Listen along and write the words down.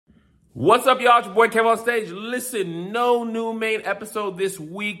What's up, y'all? It's your boy Kev on stage. Listen, no new main episode this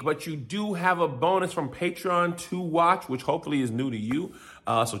week, but you do have a bonus from Patreon to watch, which hopefully is new to you.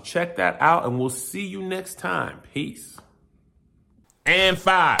 So check that out, and we'll see you next time. Peace. And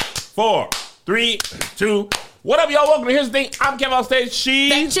 5, 4, 3, 2. What up, y'all? Welcome to Here's the Thing. I'm Kev on stage.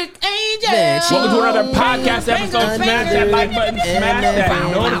 She's Chick Angel. welcome to another podcast episode. Smash that like button, smash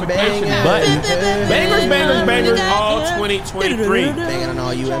that notification button. Bangers, all 2023. Banging on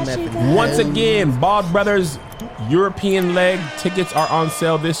all you MF. Once again, Ball Brothers European leg tickets are on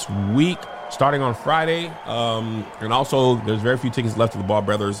sale this week, starting on Friday. And also, there's very few tickets left to the Ball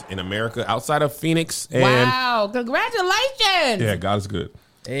Brothers in America outside of Phoenix. And Wow, congratulations. yeah, God is good.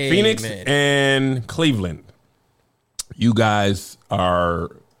 Amen. Phoenix and Cleveland. You guys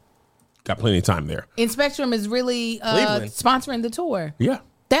got plenty of time there. And Spectrum is really sponsoring the tour. Yeah.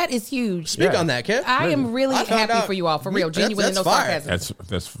 That is huge. Speak on that, Kev. I am really happy for you all, for real. Genuinely, no fire. sarcasm.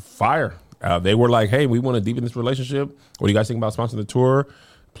 That's fire. They were like, hey, we want to deepen this relationship. What do you guys think about sponsoring the tour?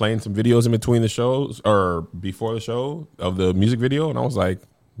 Playing some videos in between the shows or before the show of the music video. And I was like,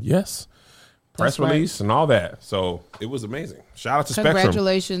 yes. Press release and all that. So it was amazing. Shout out to Spectrum.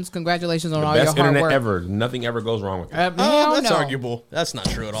 Congratulations on all Best your hard internet work. ever. Nothing ever goes wrong with it. That's arguable. That's not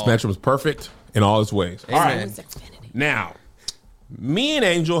true at all. Spectrum is perfect in all its ways. All right. Amen. Now, me and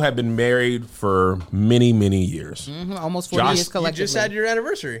Angel have been married for many, many years. Almost 40 years You collectively. just had your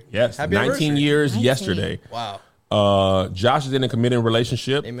anniversary. Yes, Happy 19 anniversary. years 19. yesterday. Wow. Josh is in a committed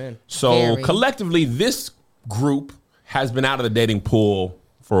relationship. Amen. So Very. collectively, this group has been out of the dating pool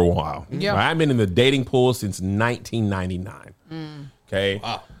for a while. Yeah. I've been in the dating pool since 1999. Okay.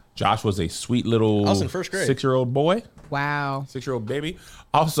 Wow. Josh was a sweet little I was in first grade. 6-year-old boy, Wow. 6-year-old baby.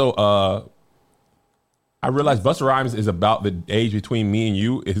 Also, I realized Busta Rhymes is about the age between me and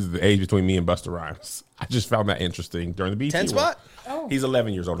you is the age between me and Busta Rhymes. I just found that interesting during the BET 10 spot? Oh. He's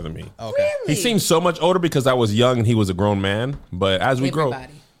 11 years older than me. Okay. He seems so much older because I was young and he was a grown man. But as we grow,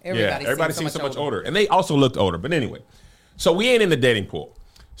 everybody seems so much older. And they also looked older. But anyway, so we ain't in the dating pool.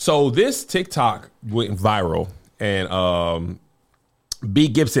 So this TikTok went viral, and B.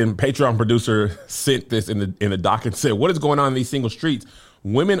 Gibson, Patreon producer, sent this in the doc and said, "What is going on in these single streets?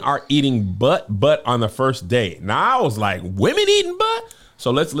 Women are eating butt on the first date." Now I was like, "Women eating butt?"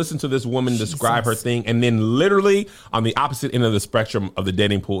 So let's listen to this woman describe her thing, and then literally on the opposite end of the spectrum of the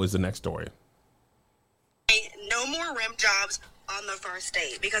dating pool is the next story. No more rim jobs on the first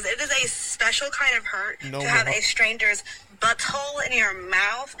date, because it is a special kind of hurt to have a stranger's butthole in your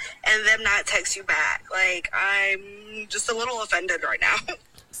mouth and them not text you back. Like, I'm just a little offended right now.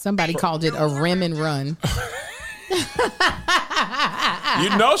 Somebody called it a rim and run. You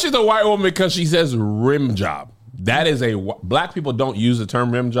know she's a white woman because she says rim job. That is black people don't use the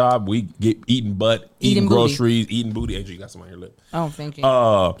term rim job. We get eating butt, eating groceries, eating booty. Angel, you got some on your lip. Oh, thank you.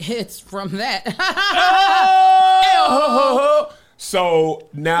 It's from that. So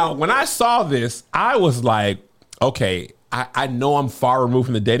now when I saw this, I was like, okay, I know I'm far removed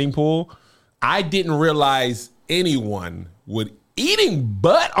from the dating pool. I didn't realize anyone would eating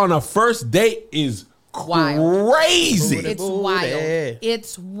butt on a first date is Wild. crazy. It's wild.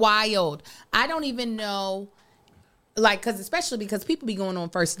 It's wild. I don't even know, especially because people be going on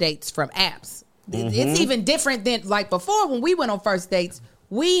first dates from apps. It's even different than like before when we went on first dates.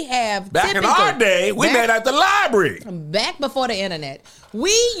 We have Back in our day, we met at the library. Back before the internet, we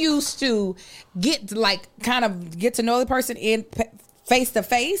used to get to know the person in face to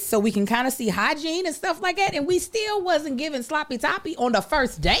face, so we can kind of see hygiene and stuff like that. And we still wasn't giving sloppy toppy on the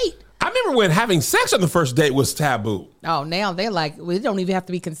first date. I remember when having sex on the first date was taboo. Oh, now they're like, well, it don't even have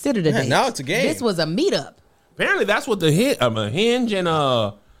to be considered a date. Now it's a game. This was a meetup. Apparently, that's what the Hinge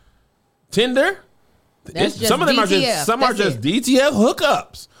and Tinder. That's just some of them DTF. are just DTF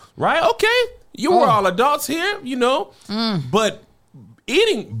hookups, right? Okay, we're all adults here, you know. But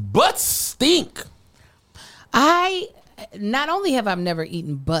eating butts stink. Not only have I never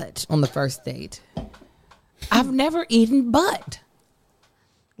eaten butt on the first date, I've never eaten butt.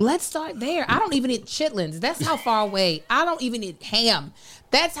 Let's start there. I don't even eat chitlins. That's how far away. I don't even eat ham.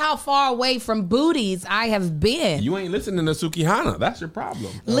 That's how far away from booties I have been. You ain't listening to Sukihana. That's your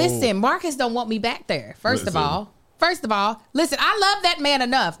problem. Listen, Marcus don't want me back there. First of all, listen, I love that man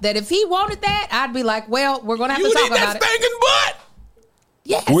enough that if he wanted that, I'd be like, well, we're going to have to talk about it. You need that stinking butt.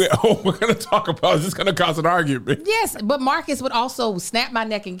 Yes. We're going to talk about it. It's going to cause an argument. Yes, but Marcus would also snap my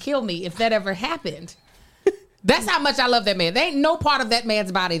neck and kill me if that ever happened. That's how much I love that man. There ain't no part of that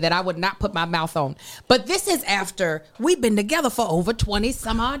man's body that I would not put my mouth on. But this is after we've been together for over 20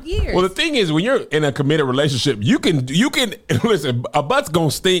 some odd years. Well, the thing is, when you're in a committed relationship, you can listen, a butt's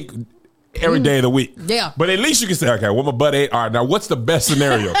going to stink every day of the week. Yeah. But at least you can say, okay, well, my butt ate. All right, now what's the best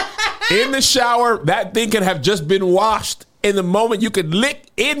scenario? In the shower, that thing could have just been washed in the moment. You could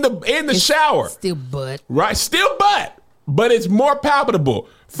lick in the shower. Still butt. Right, still butt. But it's more palatable.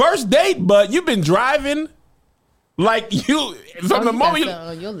 First date, but you've been driving like you from the moment you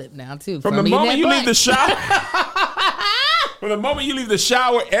on your lip now too. From the moment you leave the shower. From the moment you leave the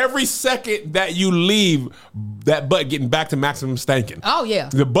shower, every second that you leave, that butt getting back to maximum stanking. Oh yeah.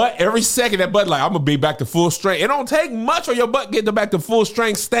 The butt, every second that butt like I'm gonna be back to full strength. It don't take much for your butt getting back to full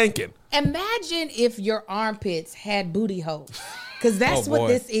strength stanking. Imagine if your armpits had booty holes, because that's what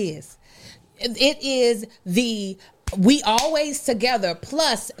this is. It is the we always together.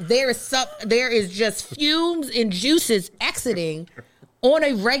 Plus, there is just fumes and juices exiting on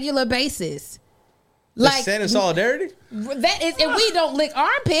a regular basis. Like stand in solidarity. That is, if we don't lick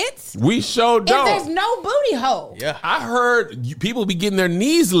armpits, we sure don't. If there's no booty hole. Yeah, I heard people be getting their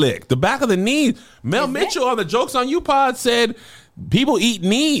knees licked, the back of the knees. Mel Mitchell on the Jokes on You pod said people eat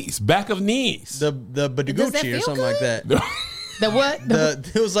knees, back of knees. The Badagucci or something good? Like that. The what?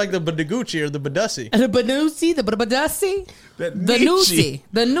 It was like the Badagucci or the Badussi. The Badussi, the Badussi, the Noosie,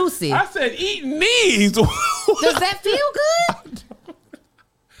 the Noosie. I said eat knees. Does that feel good?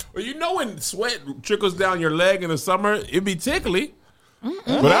 Well, you know when sweat trickles down your leg in the summer, it be tickly.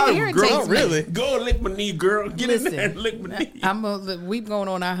 But girl, really go lick my knee, girl. Get in there and lick my knee. We going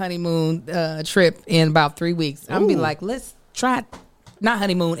on our honeymoon trip in about 3 weeks. I'm be like, let's try, not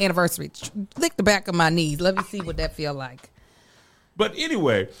honeymoon, anniversary. Lick the back of my knees. Let me see what that feel like. But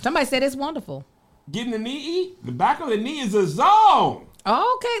anyway, somebody said it's wonderful. Getting the knee eat. The back of the knee is a zone.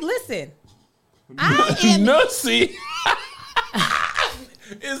 Okay, listen. Nussy.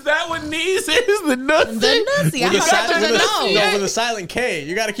 Is that what knees is? The nussy? The nussy. With a silent K.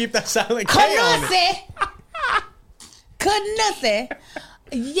 You got to keep that silent K on it. Nussy.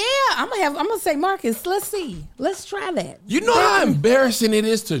 Yeah, I'm gonna say, Marcus, let's see. Let's try that. You know how embarrassing it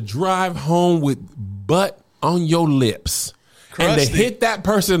is to drive home with butt on your lips. Crusty. And to hit that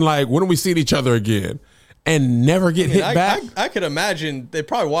person like, when are we seeing each other again? And never get hit back. I could imagine they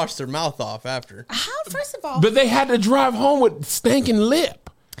probably washed their mouth off after. How? First of all, but they had to drive home with stinking lip.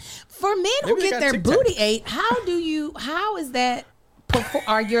 For men who get their booty ate, how is that?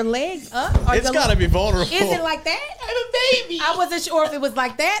 Are your legs up? It's got to be vulnerable. Is it like that? I'm a baby. I wasn't sure if it was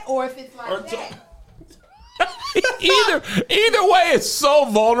like that or if it's like that. Either way, it's so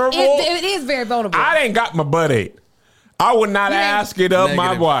vulnerable. It is very vulnerable. I ain't got my butt ate. I would not ask it of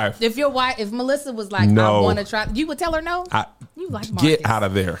my wife. If Melissa was like, no. I want to try, you would tell her no? You like Marcus. Get out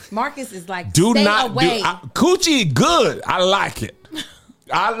of there. Marcus is like, do stay not away. Coochie good. I like it.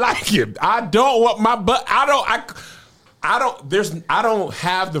 I like it. I don't want my butt. I don't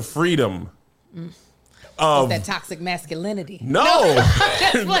have the freedom of that toxic masculinity. No.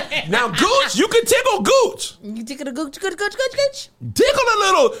 Now, Gooch, you can tickle Gooch. You tickle the Gooch. Tickle a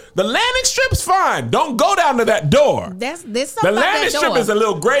little. The landing strip's fine. Don't go down to that door. The landing strip is a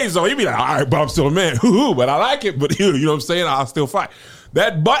little gray zone. You be like, all right, but I'm still a man. But I like it. But you know what I'm saying? I'll still fight.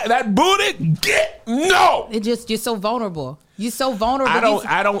 That booty, you're so vulnerable. You're so vulnerable.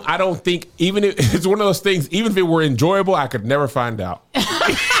 I don't think, even if it's one of those things, even if it were enjoyable, I could never find out.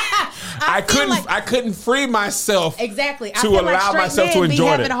 I couldn't free myself exactly to allow myself to enjoy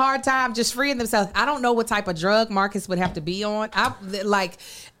it. Having a hard time just freeing themselves. I don't know what type of drug Marcus would have to be on.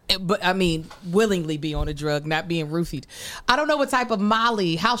 Willingly be on a drug, not being roofied. I don't know what type of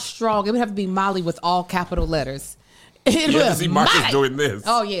Molly, how strong. It would have to be Molly with all capital letters. You have to see Marcus doing this.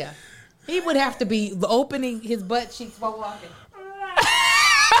 Oh yeah, he would have to be opening his butt cheeks while walking.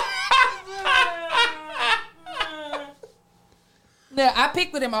 Yeah, I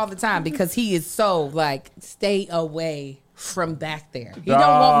pick with him all the time because he is so like, stay away from back there. He don't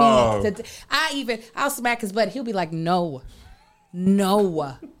want me to. I'll smack his butt. He'll be like, no,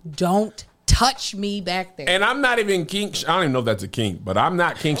 don't touch me back there. And I'm not even kink. I don't even know if that's a kink, but I'm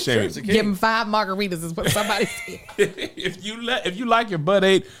not kink shaming. Sure give him 5 margaritas is what somebody said. If you like your butt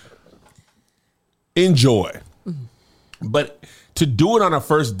ate, enjoy. But to do it on a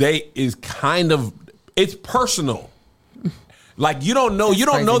first date is it's personal. Like you don't know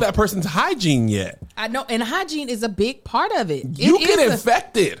that person's hygiene yet. I know, and hygiene is a big part of it. You get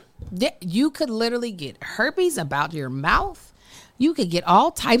infected. You could literally get herpes about your mouth. You could get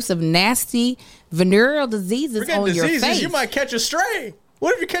all types of nasty venereal diseases on your face. You might catch a stray.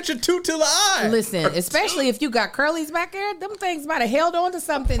 What if you catch a toot to the eye? Listen, especially if you got curlies back there, them things might have held on to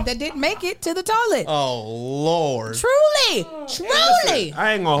something that didn't make it to the toilet. Oh, Lord. Truly. Listen,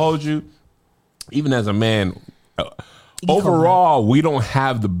 I ain't gonna hold you. Even as a man, overall, we don't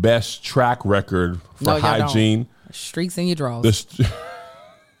have the best track record for hygiene. Streaks in your drawers.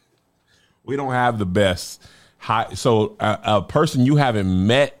 We don't have the best So a person you haven't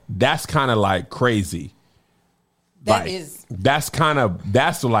met, that's kind of like crazy.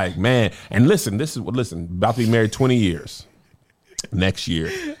 That's like, man. And listen, about to be married 20 years next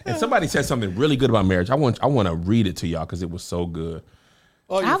year. And somebody said something really good about marriage. I want to read it to y'all because it was so good.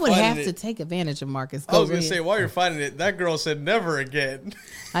 Oh, I would have to take advantage of Marcus. I was going to say, while you're finding it, that girl said never again.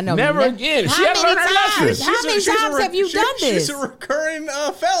 I know. Never again. She had to learn her lesson. How many times have you done this? She's a recurring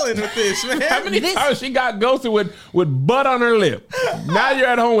felon with this, man. How many times she got ghosted with butt on her lip? Now you're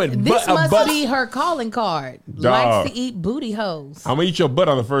at home with this butt. This must be her calling card. Dog. Likes to eat booty hoes. I'm going to eat your butt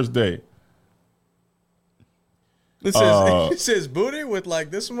on the first date. It says booty with like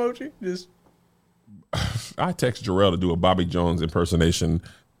this emoji. Just. I text Jarrell to do a Bobby Jones impersonation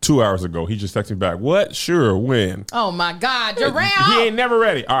 2 hours ago. He just texted me back. What? Sure. When? Oh my God, Jarrell! He ain't never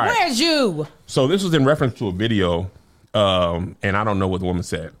ready. All right. Where's you? So this was in reference to a video, and I don't know what the woman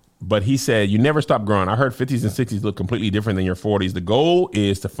said, but he said, "You never stop growing. I heard 50s and 60s look completely different than your 40s. The goal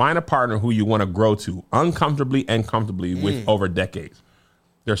is to find a partner who you want to grow to uncomfortably and comfortably with over decades.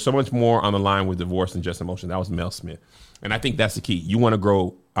 There's so much more on the line with divorce than just emotion." That was Mel Smith, and I think that's the key. You want to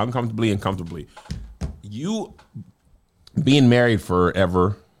grow uncomfortably and comfortably. You being married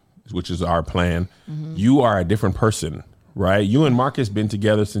forever, which is our plan, you are a different person, right? You and Marcus been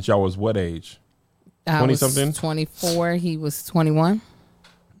together since y'all was what age? 20-something? 24. He was 21.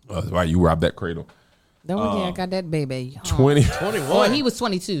 Oh, right, you robbed that cradle. I got that baby. 21. Oh, he was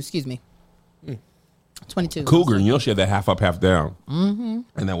 22, excuse me. 22. Cougar, you know she had that half up, half down. And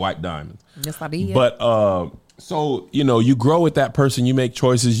that white diamond. Yes, I did. But, so, you grow with that person, you make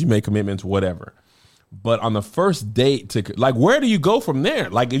choices, you make commitments, whatever. But on the first date, where do you go from there?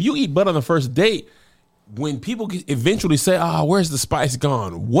 Like, if you eat butt on the first date, when people eventually say, where's the spice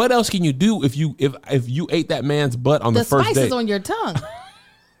gone? What else can you do if you ate that man's butt on the first date? The spice is on your tongue.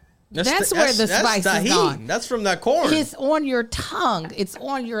 That's where the spice is gone. That's from that corn. It's on your tongue. It's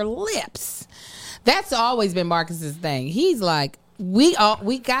on your lips. That's always been Marcus's thing. He's like, we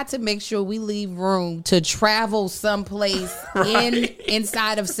got to make sure we leave room to travel someplace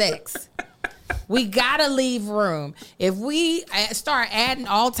inside of sex. We gotta leave room. If we start adding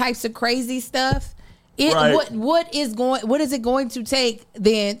all types of crazy stuff, what is it going to take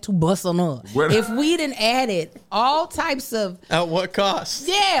then to bust on up? If we done added all types of at what cost?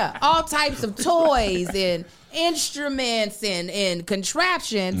 Yeah, all types of toys and instruments and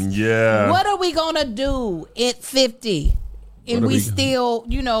contraptions. Yeah. What are we gonna do at 50? And we still,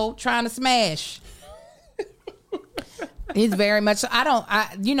 trying to smash. It's very much.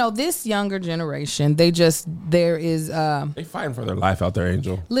 This younger generation, they fighting for their life out there,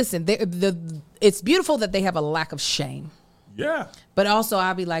 Angel. Listen, it's beautiful that they have a lack of shame. Yeah. But also,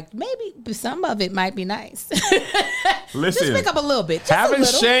 I'll be like, maybe some of it might be nice. Listen, just pick up a little bit. Having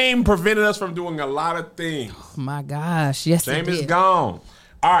shame prevented us from doing a lot of things. Oh my gosh, yes, shame is gone.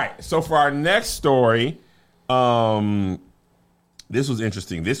 All right, so for our next story, this was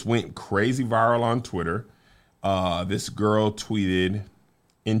interesting. This went crazy viral on Twitter. This girl tweeted,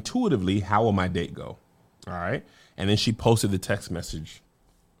 "Intuitively, how will my date go?" All right. And then she posted the text message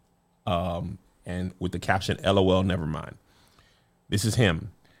and with the caption, "LOL, never mind." This is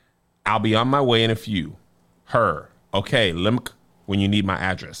him. "I'll be on my way in a few." Her. "Okay, limk when you need my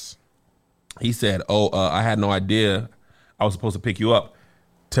address." He said, I had no idea I was supposed to pick you up.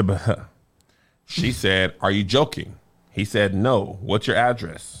 She said, "Are you joking?" He said, "No. What's your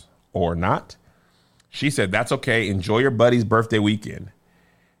address?" Or not. She said, "That's okay. Enjoy your buddy's birthday weekend."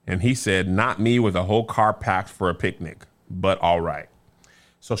 And he said, "Not me with a whole car packed for a picnic, but all right."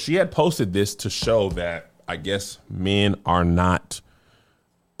 So she had posted this to show that I guess men are not,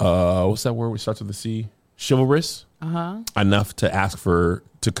 what's that word which starts with the C? Chivalrous enough to ask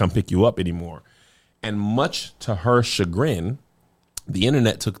to come pick you up anymore. And much to her chagrin,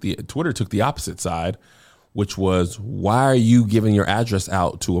 Twitter took the opposite side, which was, why are you giving your address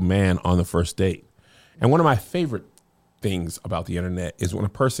out to a man on the first date? And one of my favorite things about the internet is when a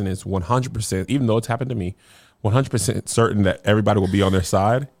person is 100%, even though it's happened to me, 100% certain that everybody will be on their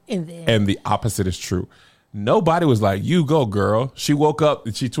side, and the opposite is true. Nobody was like, "You go, girl." She woke up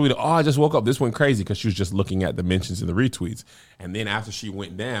and she tweeted, "I just woke up." This went crazy because she was just looking at the mentions and the retweets. And then after she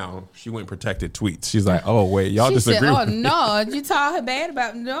went down, she went protected tweets. She's like, "Oh, wait, y'all disagree with me." No, you talk her bad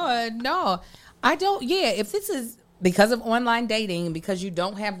about, no. I don't, if this is because of online dating and because you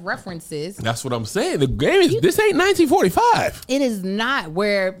don't have references. That's what I'm saying. The game is, this ain't 1945. It is not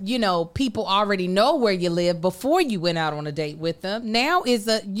where, people already know where you live before you went out on a date with them. Now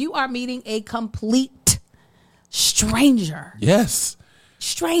you are meeting a complete stranger. Yes.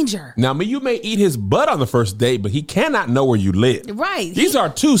 stranger. Now, you may eat his butt on the first date, but he cannot know where you live. Right. These are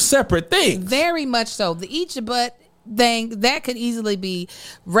two separate things. Very much so. The eat your butt thing, that could easily be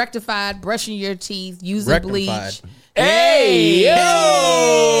rectified, brushing your teeth, using bleach. Hey, yo!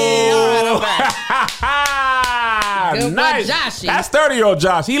 Hey, all right, I'm back. Good nice. boy, Joshy. That's 30-year-old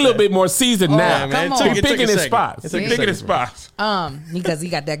Josh. He a little bit more seasoned now. Man, come on. He's picking his spots. He's Picking his spots. Because he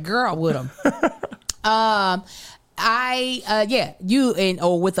got that girl with him.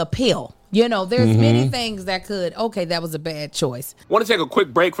 With a pill. You know, there's many things that could, that was a bad choice. Want to take a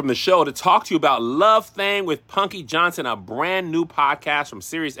quick break from the show to talk to you about Love Thing with Punky Johnson, a brand new podcast from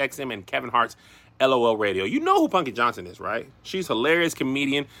SiriusXM and Kevin Hart's LOL Radio. You know who Punky Johnson is, right? She's a hilarious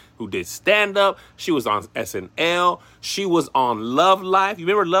comedian who did stand-up. She was on SNL. She was on Love Life. You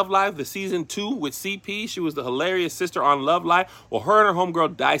remember Love Life, the season 2 with CP? She was the hilarious sister on Love Life. Well, her and her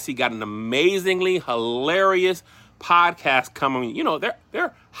homegirl Dicey got an amazingly hilarious podcast coming. You know,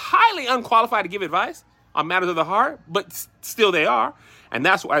 they're highly unqualified to give advice on matters of the heart, but still they are. And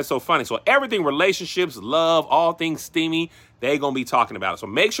that's why it's so funny. So everything, relationships, love, all things steamy, they're going to be talking about it. So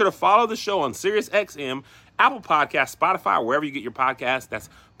make sure to follow the show on SiriusXM, Apple Podcasts, Spotify, wherever you get your podcasts. That's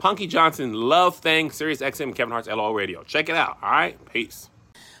Punky Johnson, Love Thing, SiriusXM, Kevin Hart's LOL Radio. Check it out. All right? Peace.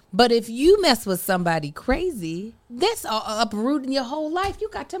 But if you mess with somebody crazy, that's uprooting your whole life. You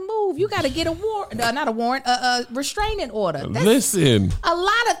got to move. You got to get a restraining order. Listen. A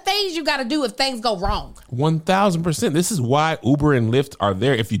lot of things you got to do if things go wrong. 1,000%. This is why Uber and Lyft are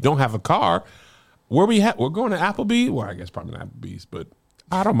there. If you don't have a car, we're going to Applebee's. Well, I guess probably not Applebee's, but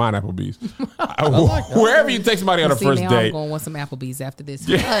I don't mind Applebe's. Wherever you take somebody on a first date. I'm going to want some Applebee's after this.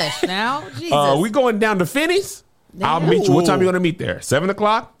 Hush now. Jesus. We going down to Finney's? I'll meet you. What time are you going to meet there? 7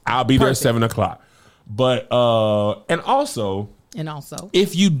 o'clock? I'll be there at 7 o'clock. But, and also,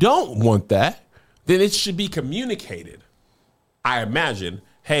 if you don't want that, then it should be communicated. I imagine,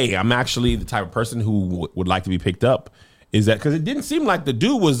 hey, I'm actually the type of person who would like to be picked up. Is that because it didn't seem like the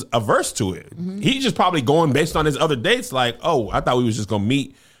dude was averse to it. He's just probably going based on his other dates. Like, oh, I thought we was just going to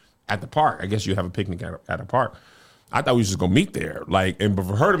meet at the park. I guess you have a picnic at a park. I thought we was just gonna meet there. Like, and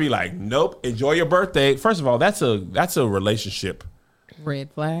for her to be like, nope, enjoy your birthday. First of all, that's a relationship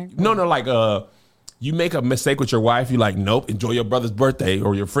red flag. No, like you make a mistake with your wife. You like, nope, enjoy your brother's birthday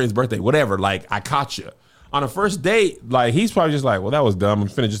or your friend's birthday, whatever. Like, I caught you on a first date. Like, he's probably just like, well, that was dumb. I'm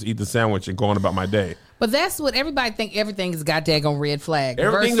finna just eat the sandwich and go on about my day. But that's what everybody think. Everything is goddamn red flag.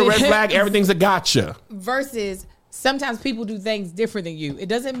 Everything's a red flag. Everything's a gotcha. Versus. Sometimes people do things different than you. It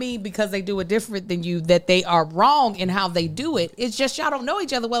doesn't mean because they do it different than you that they are wrong in how they do it. It's just y'all don't know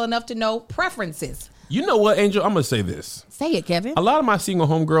each other well enough to know preferences. You know what, Angel? I'm going to say this. Say it, Kevin. A lot of my single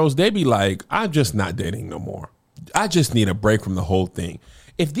homegirls, they be like, I'm just not dating no more. I just need a break from the whole thing.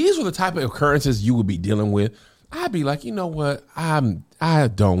 If these were the type of occurrences you would be dealing with, I'd be like, you know what? I don't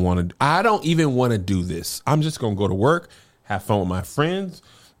even want to do this. I'm just going to go to work, have fun with my friends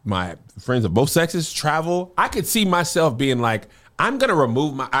of both sexes, travel. I could see myself being like, I'm going to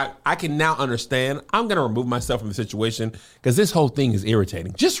remove I can now understand. I'm going to remove myself from the situation because this whole thing is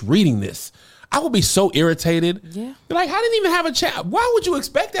irritating. Just reading this, I would be so irritated. Yeah. Like, I didn't even have a chat. Why would you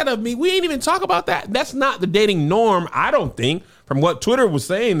expect that of me? We ain't even talk about that. That's not the dating norm, I don't think. From what Twitter was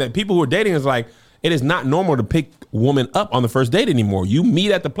saying, that people who are dating is like, it is not normal to pick a woman up on the first date anymore. You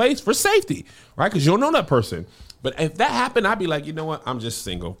meet at the place for safety, right? Because you don't know that person. But if that happened, I'd be like, you know what? I'm just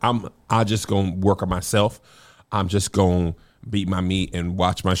single. I'm just going to work on myself. I'm just going to beat my meat and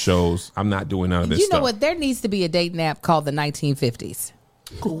watch my shows. I'm not doing none of this stuff. You know what? There needs to be a dating app called the 1950s.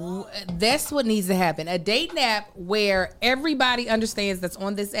 That's what needs to happen. A dating app where everybody understands that's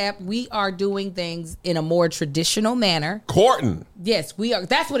on this app. We are doing things in a more traditional manner. Courting. Yes, we are.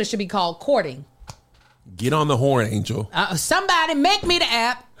 That's what it should be called, courting. Get on the horn, Angel. Somebody make me the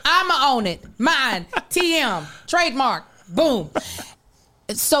app. I'ma own it. Mine. TM. Trademark. Boom.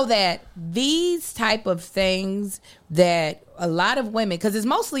 So that these type of things that a lot of women, because it's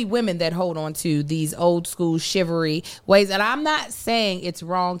mostly women that hold on to these old school chivalry ways, and I'm not saying it's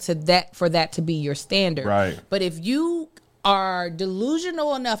wrong for that to be your standard. Right. But if you are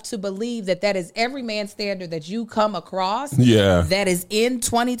delusional enough to believe that is every man's standard that you come across, that is in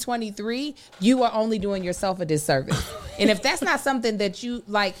 2023, you are only doing yourself a disservice. And if that's not something that you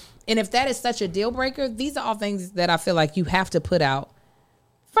like, and if that is such a deal breaker, these are all things that I feel like you have to put out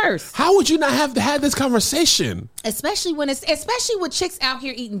first. How would you not have had this conversation? Especially with chicks out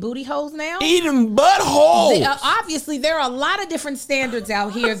here eating booty holes now. Eating buttholes. Obviously, there are a lot of different standards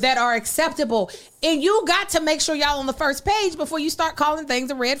out here that are acceptable. And you got to make sure y'all on the first page before you start calling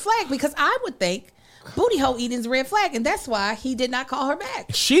things a red flag. Because I would think Booty hole eating's a red flag, and that's why he did not call her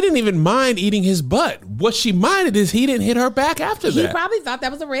back. She didn't even mind eating his butt. What she minded is he didn't hit her back after that. He probably thought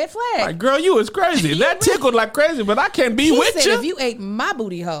that was a red flag. Like, girl, you was crazy. That tickled like crazy, but I can't be with said, you. If you ate my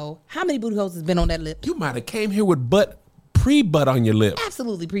booty hole, how many booty holes has been on that lip? You might have came here with pre-butt on your lip.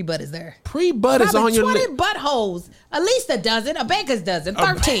 Absolutely, pre-butt is there. Pre-butt is on your lip. 20 buttholes, at least a dozen, a baker's dozen,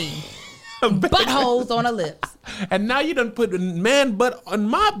 13 buttholes on her lips. And now you done put a man butt on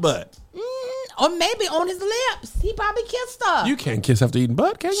my butt. Or maybe on his lips. He probably kissed her. You can't kiss after eating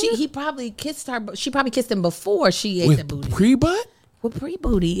butt, can you? He probably kissed her. She probably kissed him before she ate with the booty. Pre-butt? With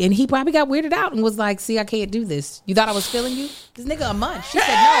pre-booty. And he probably got weirded out and was like, see, I can't do this. You thought I was feeling you? This nigga a munch. She said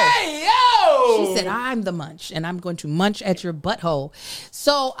no. Hey, yo! She said, I'm the munch, and I'm going to munch at your butthole.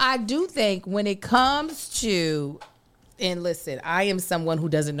 So I do think when it comes to... And listen, I am someone who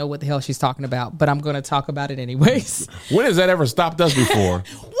doesn't know what the hell she's talking about, but I'm going to talk about it anyways. When has that ever stopped us before?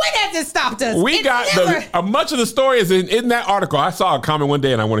 When has it stopped us? We got much of the story is in that article. I saw a comment one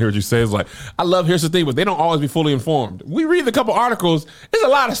day and I want to hear what you say. It's like, I love Here's the Thing, but they don't always be fully informed. We read a couple articles. There's a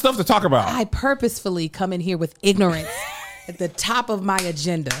lot of stuff to talk about. I purposefully come in here with ignorance at the top of my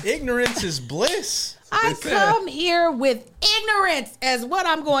agenda. Ignorance is bliss. I come here with ignorance as what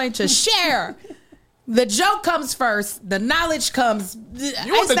I'm going to share. The joke comes first. The knowledge comes. It's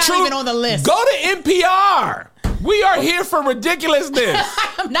not even on the list. Go to NPR. We are here for ridiculousness.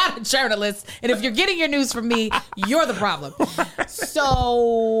 I'm not a journalist. And if you're getting your news from me, you're the problem.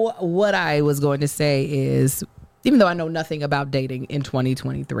 So what I was going to say is, even though I know nothing about dating in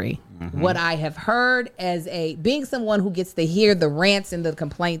 2023, what I have heard as being someone who gets to hear the rants and the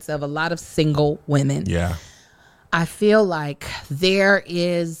complaints of a lot of single women. Yeah. I feel like there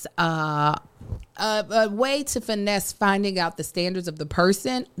is a way to finesse finding out the standards of the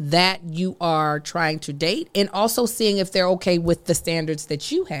person that you are trying to date, and also seeing if they're okay with the standards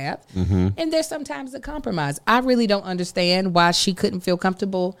that you have. And there's sometimes a compromise. I really don't understand why she couldn't feel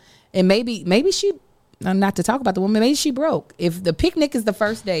comfortable. And maybe she, not to talk about the woman, maybe she broke. If the picnic is the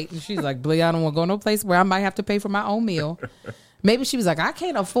first date and she's like, boy, I don't want to go no place where I might have to pay for my own meal. Maybe she was like, I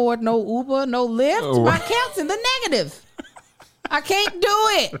can't afford no Uber, no Lyft. My account's in the negative. I can't do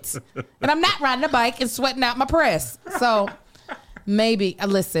it. And I'm not riding a bike and sweating out my press. So maybe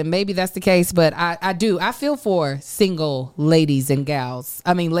that's the case. But I feel for single ladies and guys,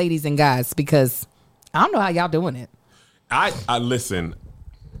 because I don't know how y'all doing it. I listen,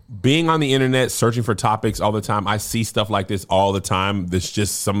 being on the internet, searching for topics all the time, I see stuff like this all the time. There's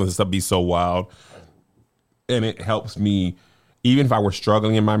just some of the stuff be so wild. And it helps me. Even if I were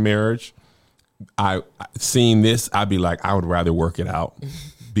struggling in my marriage, seeing this, I'd be like, I would rather work it out,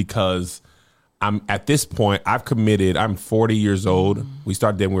 because I'm at this point, I've committed, I'm 40 years old. We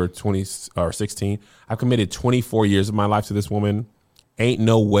started dating when we were 20 or 16. I've committed 24 years of my life to this woman. Ain't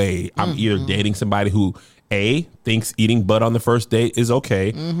no way I'm either dating somebody who A, thinks eating butt on the first date is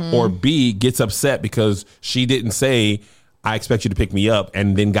okay, or B, gets upset because she didn't say, I expect you to pick me up,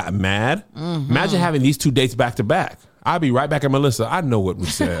 and then got mad. Imagine having these two dates back to back. I'll be right back at Melissa. I know what we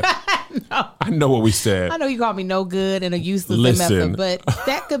said. I know what we said. I know you called me no good and a useless method, but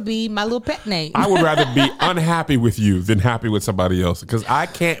that could be my little pet name. I would rather be unhappy with you than happy with somebody else, because I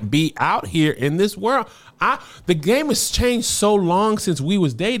can't be out here in this world. The game has changed so long since we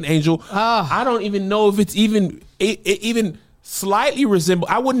was dating, Angel. I don't even know if it's even slightly resemble.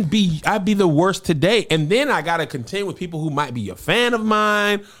 I'd be the worst today. And then I got to contend with people who might be a fan of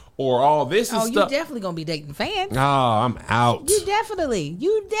mine, or all this and stuff. You definitely gonna be dating fans. Oh, I'm out. You definitely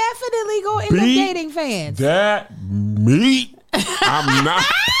gonna end up dating fans. That meat. I'm not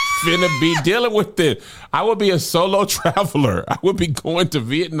finna be dealing with this. I would be a solo traveler. I would be going to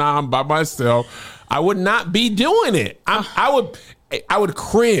Vietnam by myself. I would not be doing it. I would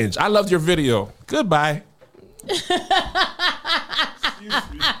cringe. I loved your video. Goodbye. Excuse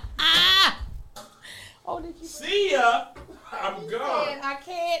me. Oh, did you see ya? I'm gone. I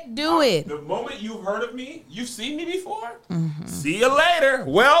can't do it. The moment you've heard of me, you've seen me before. See you later.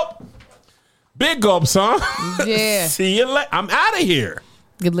 Well, big gulps, huh? Yeah. See you later. I'm out of here.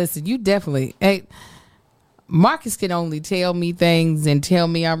 Good. Listen, you definitely. Hey, Marcus can only tell me things and tell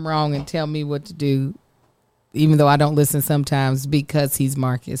me I'm wrong and tell me what to do, even though I don't listen sometimes, because he's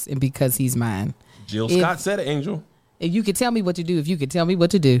Marcus and because he's mine. Jill Scott said it, Angel. If you could tell me what to do, if you could tell me what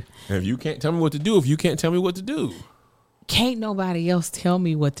to do. And if you can't tell me what to do, if you can't tell me what to do. Can't nobody else tell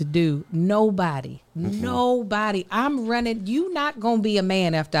me what to do. Nobody. I'm running. You not going to be a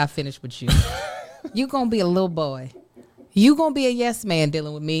man after I finish with you. You going to be a little boy. You going to be a yes man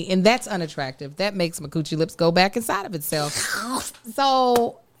dealing with me. And that's unattractive. That makes my coochie lips go back inside of itself.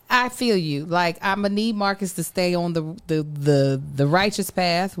 So I feel you. Like, I'm gonna need Marcus to stay on the righteous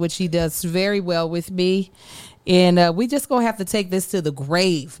path, which he does very well with me. And we just gonna have to take this to the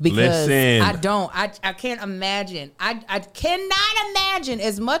grave because I can't imagine. I cannot imagine,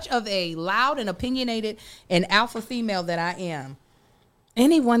 as much of a loud and opinionated and alpha female that I am,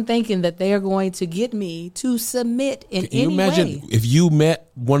 anyone thinking that they are going to get me to submit in any way. Can you imagine if you met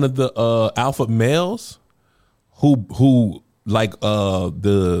one of the alpha males who like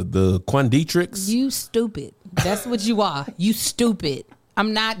the Quanditrix? You stupid. That's what you are. You stupid.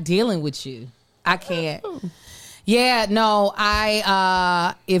 I'm not dealing with you. I can't. Yeah, no,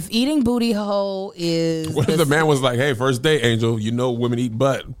 if eating booty hole is... What if the man was like, hey, first date, Angel, you know women eat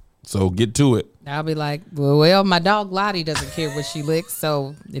butt, so get to it. I'll be like, well, my dog Lottie doesn't care what she licks,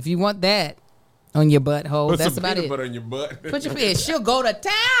 so if you want that on your butthole, that's about it. Put some peanut butter on your butt. Put your peanut. She'll go to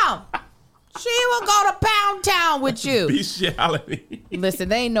town. She will go to Pound Town with you. Bestiality. Listen,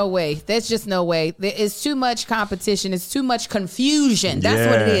 there ain't no way. There's just no way. There is too much competition. It's too much confusion.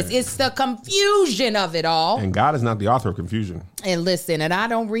 That's what it is. It's the confusion of it all. And God is not the author of confusion. And listen, and I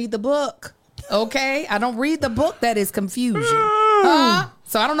don't read the book. Okay? I don't read the book that is confusion.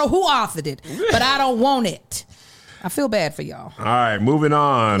 So I don't know who authored it, but I don't want it. I feel bad for y'all. All right, moving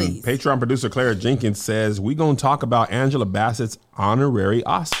on. Please. Patreon producer Clara Jenkins says, we're going to talk about Angela Bassett's honorary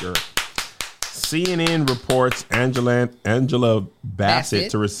Oscar. CNN reports Angela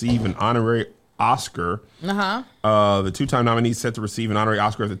Bassett to receive an honorary Oscar. The two-time nominee set to receive an honorary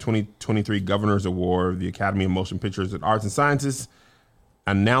Oscar at the 2023 Governor's Award of the Academy of Motion Pictures and Arts and Sciences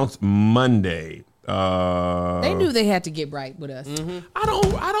announced Monday. They knew they had to get right with us. I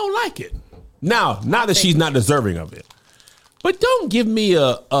don't like it. Now, not that she's not deserving of it. But don't give me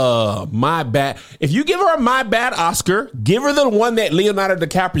a my bad. If you give her a my bad Oscar, give her the one that Leonardo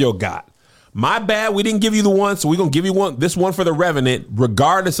DiCaprio got. My bad, we didn't give you the one, so we're going to give you this one for The Revenant,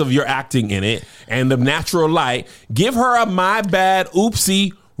 regardless of your acting in it and the natural light. Give her a my bad,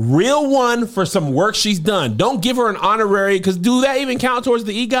 oopsie, real one for some work she's done. Don't give her an honorary, because do that even count towards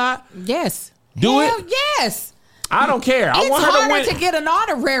the EGOT? Yes. Do it? Yes. I don't care. It's harder to get an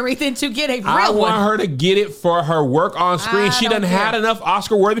honorary than to get a real one. I want her to get it for her work on screen. She done had enough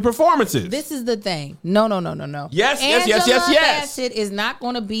Oscar-worthy performances. This is the thing. No. Yes. Angela Bassett is not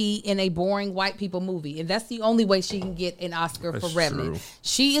going to be in a boring white people movie. And that's the only way she can get an Oscar for Revenant. True.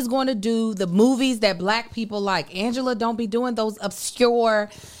 She is going to do the movies that black people like. Angela don't be doing those obscure...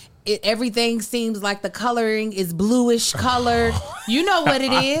 everything seems like the coloring is bluish colored. You know what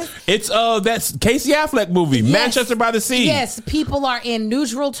it is. It's that's Casey Affleck movie, yes. Manchester by the Sea. Yes, people are in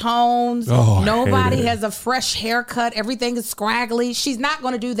neutral tones. Nobody has a fresh haircut. Everything is scraggly. She's not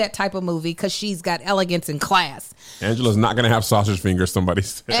going to do that type of movie because she's got elegance and class. Angela's not going to have sausage fingers, somebody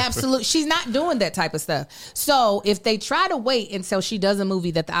said. Absolutely. She's not doing that type of stuff. So if they try to wait until she does a movie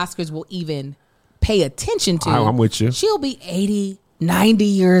that the Oscars will even pay attention to, I'm with you. She'll be 80, 90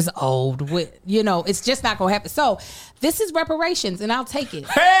 years old. It's just not gonna happen. So this is reparations, and I'll take it.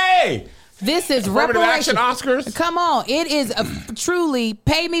 Hey, this is reparations. Oscars. Come on, it is truly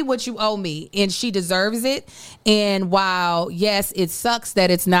pay me what you owe me, and she deserves it. And while yes, it sucks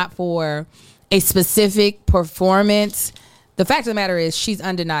that it's not for a specific performance, the fact of the matter is she's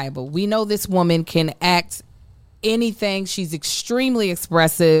undeniable. We know this woman can act anything. She's extremely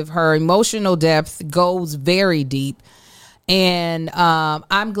expressive. Her emotional depth goes very deep. And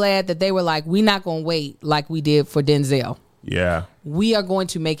I'm glad that they were like, we're not going to wait like we did for Denzel. Yeah. We are going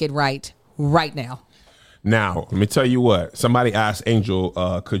to make it right now. Now, let me tell you what. Somebody asked Angel,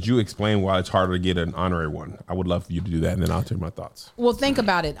 could you explain why it's harder to get an honorary one? I would love for you to do that, and then I'll tell you my thoughts. Well, think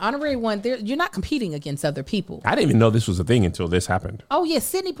about it. Honorary one, you're not competing against other people. I didn't even know this was a thing until this happened. Oh, yeah.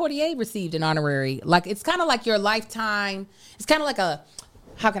 Sidney Poitier received an honorary. Like, it's kind of like your lifetime. It's kind of like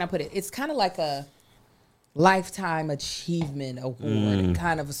how can I put it? It's kind of like a Lifetime Achievement Award,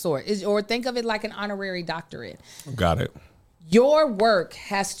 kind of a sort. Or think of it like an honorary doctorate. Got it. Your work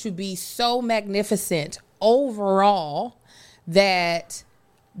has to be so magnificent overall that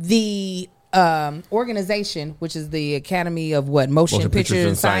the organization, which is the Academy of Motion Pictures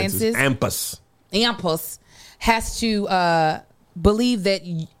and Sciences, AMPUS, has to believe that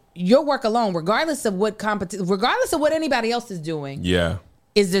your work alone, regardless of what anybody else is doing,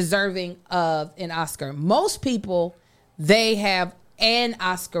 is deserving of an Oscar. Most people, they have an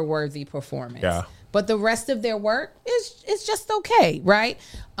Oscar-worthy performance. Yeah. But the rest of their work is just okay, right?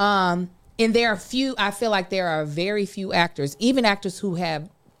 And there are I feel like there are very few actors, even actors who have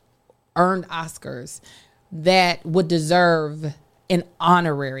earned Oscars, that would deserve an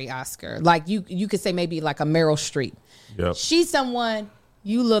honorary Oscar. Like you could say maybe like a Meryl Streep. Yep. She's someone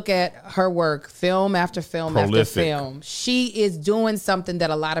You look at her work, film after film after film. She is doing something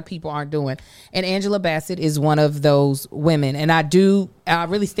that a lot of people aren't doing. And Angela Bassett is one of those women. And I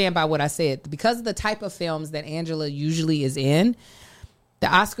really stand by what I said. Because of the type of films that Angela usually is in, the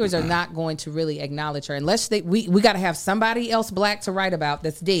Oscars are not going to really acknowledge her unless we got to have somebody else black to write about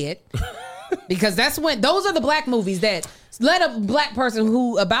that's dead. Because those are the black movies that let a black person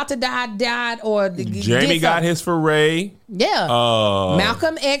who about to died or Jamie got his for Ray. Yeah.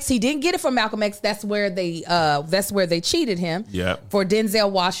 Malcolm X, he didn't get it from Malcolm X. That's where they cheated him. Yeah. For Denzel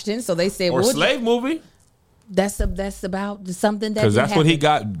Washington. So they said, or slave movie. That's about something that because that's what he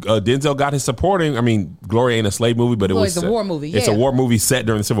got. Denzel got his supporting. I mean, Glory ain't a slave movie, but it's a war movie. Yeah. It's a war movie set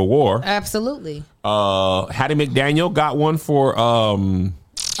during the Civil War. Absolutely. Hattie McDaniel got one for.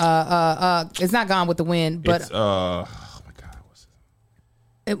 It's not Gone with the Wind, but oh my God, what's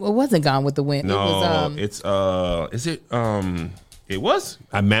it wasn't Gone with the Wind. No, it was. It was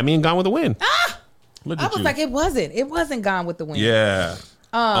Mammy and Gone with the Wind. I was like, it wasn't. It wasn't Gone with the Wind. Yeah.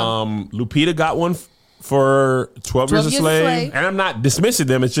 Lupita got one for 12 Years a Slave, and I'm not dismissing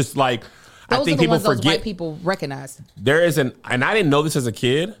them. It's just like I think people forget. Those white people recognize. There is and I didn't know this as a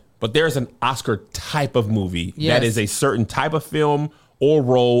kid, but there's an Oscar type of movie that is a certain type of film or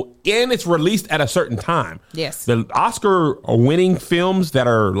role, and it's released at a certain time. Yes. The Oscar winning films that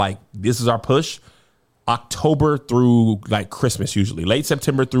are like, this is our push, October through like Christmas usually. Late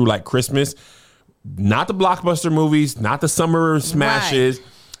September through like Christmas. Not the blockbuster movies, not the summer smashes. Right.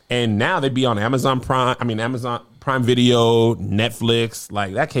 And now they'd be on Amazon Prime Video, Netflix.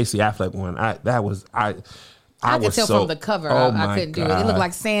 Like that Casey Affleck one, I could tell from the cover. I couldn't do it. It looked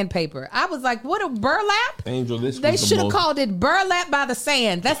like sandpaper. I was like, what a burlap? Angel, they should have called it burlap by the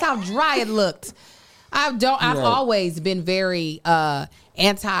sand. That's how dry it looked. I've always been very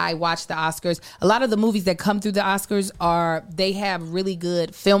anti-watch the Oscars. A lot of the movies that come through the Oscars they have really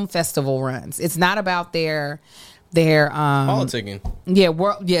good film festival runs. It's not about their politicking.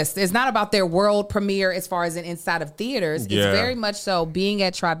 Yeah, yes. It's not about their world premiere as far as inside of theaters. Yeah. It's very much so being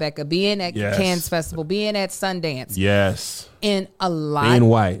at Tribeca, being at Cannes Festival, being at Sundance. Yes. In a lot. Being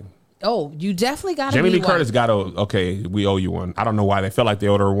white. Oh, you definitely got to be Jamie Lee white. Curtis got we owe you one. I don't know why they felt like they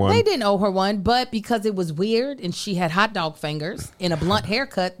owed her one. They didn't owe her one, but because it was weird and she had hot dog fingers and a blunt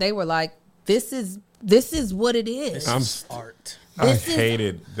haircut, they were like, this is what it is. I'm art. I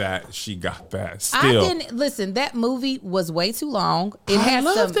hated that she got that. Still, listen. That movie was way too long. I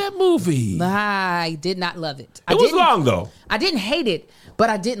love that movie. I did not love it. It was long though. I didn't hate it,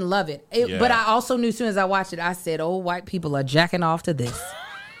 but I didn't love it. But I also knew as soon as I watched it, I said, "Oh, white people are jacking off to this."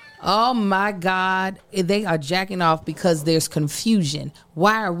 Oh my God, they are jacking off because there's confusion.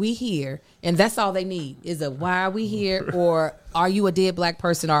 Why are we here? And that's all they need is why are we here, or are you a dead black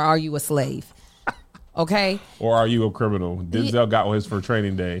person, or are you a slave? Okay. Or are you a criminal? Denzel got his for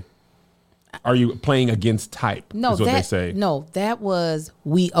Training Day. Are you playing against type? No, is what they say. No, that was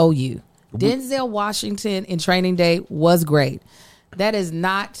We Owe You. Denzel Washington in Training Day was great. That is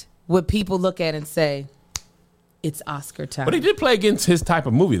not what people look at and say, it's Oscar time. But he did play against his type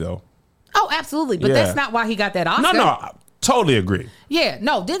of movie, though. Oh, absolutely. But that's not why he got that Oscar. No, I totally agree. Yeah,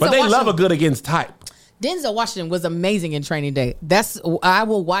 no. Denzel But they love a good against type. Denzel Washington was amazing in Training Day. I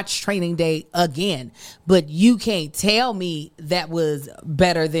will watch Training Day again. But you can't tell me that was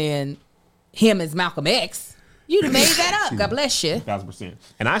better than him as Malcolm X. You'd have made that up. God bless you. 1,000%.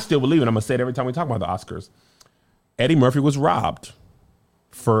 And I still believe it. I'm going to say it every time we talk about the Oscars. Eddie Murphy was robbed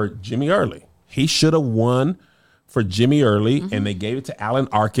for Jimmy Early. He should have won for Jimmy Early, and they gave it to Alan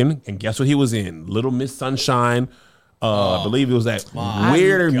Arkin. And guess what he was in? Little Miss Sunshine. I believe it was that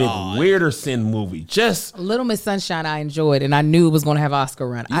weirder sin movie. Just Little Miss Sunshine I enjoyed, and I knew it was going to have Oscar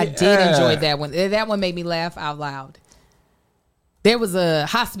run. Yeah. I did enjoy that one. That one made me laugh out loud. There was a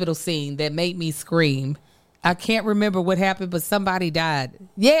hospital scene that made me scream. I can't remember what happened, but somebody died.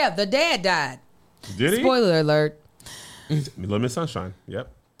 Yeah, the dad died. Did he? Spoiler alert. Little Miss Sunshine.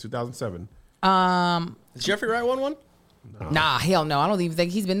 Yep, 2007. Did Jeffrey Wright won one? No. Nah, hell no. I don't even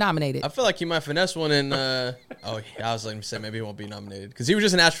think he's been nominated. I feel like he might finesse one in... I was like, maybe he won't be nominated. Because he was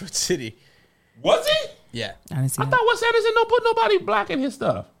just in Asteroid City. Was he? Yeah. I thought Wes Anderson don't put nobody black in his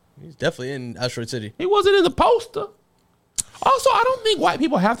stuff. He's definitely in Asteroid City. He wasn't in the poster. Also, I don't think white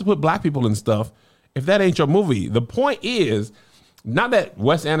people have to put black people in stuff if that ain't your movie. The point is, not that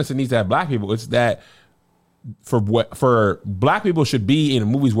Wes Anderson needs to have black people. It's that for black people should be in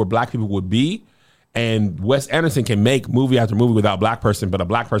movies where black people would be. And Wes Anderson can make movie after movie without a black person, but a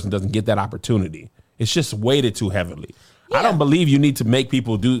black person doesn't get that opportunity. It's just weighted too heavily. Yeah. I don't believe you need to make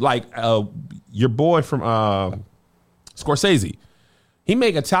people do like your boy from Scorsese. He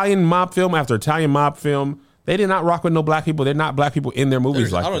make Italian mob film after Italian mob film They did not rock with no black people. They're not black people in their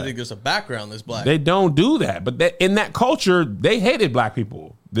movies like that. I don't think there's a background that's black. They don't do that. But in that culture, they hated black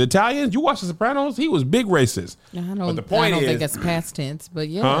people. The Italians, you watch The Sopranos, he was big racist. I don't think it's past tense, but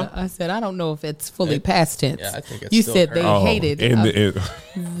I said I don't know if it's fully past tense. Yeah, I think it's you said they hated.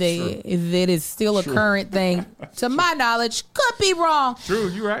 That is still a current thing. To my knowledge, could be wrong. True,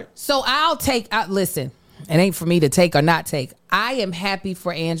 you're right. So listen, it ain't for me to take or not take. I am happy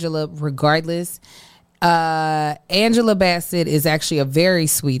for Angela regardless. Angela Bassett is actually a very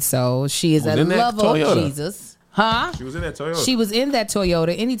sweet soul. She is a lover of Jesus. Huh? She was in that Toyota. She was in that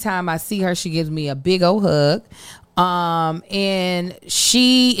Toyota. Anytime I see her, she gives me a big old hug. And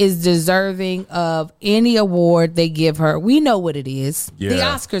she is deserving of any award they give her. We know what it is. Yeah. The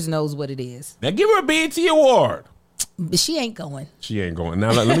Oscars knows what it is. Now give her a BET award. But she ain't going.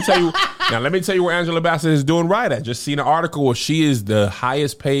 Now let me tell you. Let me tell you where Angela Bassett is doing right. I just seen an article where she is the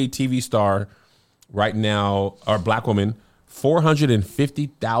highest paid TV star right now, or black woman.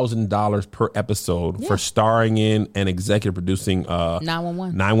 $450,000 per episode for starring in and executive producing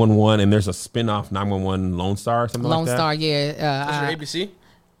 911, and there's a spin-off 911 Lone Star or something like that. Lone Star, yeah. Is your ABC?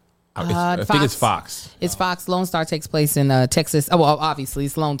 I think it's Fox. It's Fox. Lone Star takes place in Texas. Oh, well, obviously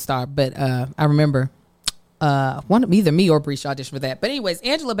it's Lone Star, but I remember either me or Breach auditioned for that. But anyways,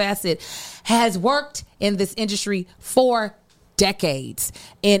 Angela Bassett has worked in this industry for decades,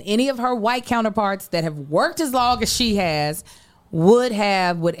 and any of her white counterparts that have worked as long as she has would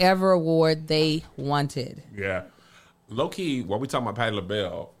have whatever award they wanted. Yeah. Low key, while we talking about Patti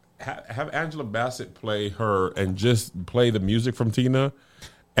LaBelle, have Angela Bassett play her and just play the music from Tina,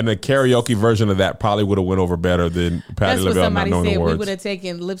 and the karaoke version of that probably would have went over better than Patti LaBelle not knowing the words. We would have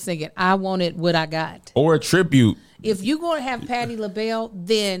taken lip syncing. I wanted what I got, or a tribute. If you're gonna have Patti LaBelle,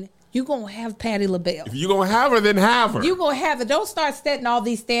 then you gonna have Patti LaBelle. If you gonna have her, then have her. You gonna have her. Don't start setting all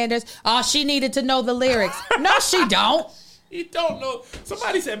these standards. Oh, she needed to know the lyrics. No, she don't. You don't know.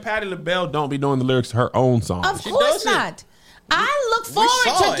 Somebody said Patti LaBelle don't be knowing the lyrics to her own song. Of course not. I look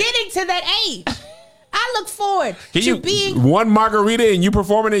forward to getting to that age. I look forward to being one margarita and you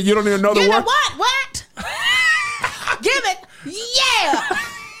performing it. You don't even know the word. What? Give it. Yeah.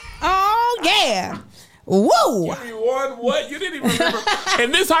 Oh yeah. Whoa! Give me one. What? You didn't even remember.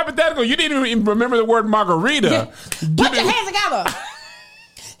 In this hypothetical, you didn't even remember the word margarita. Yeah. Put your hands together.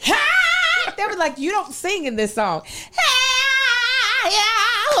 They were like, you don't sing in this song.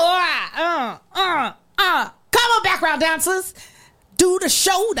 Come on, background dancers. Do the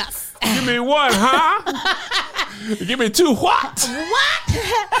shoulders. Give me one, huh? Give me two, what? What?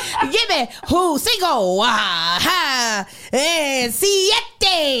 Give me who single.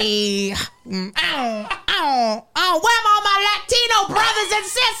 Siete. Where are my Latino brothers and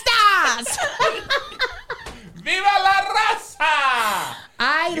sisters? Viva la raza!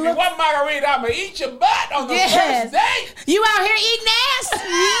 Give me one margarita, I'm gonna eat your butt on the first date. You out here eating ass?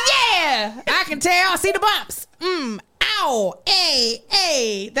 Yeah, I can tell. I see the bumps. Ow,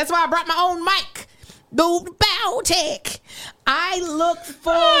 hey. That's why I brought my own mic. Go to BUTTT. I look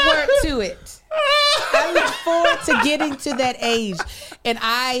forward to it. I look forward to getting to that age. And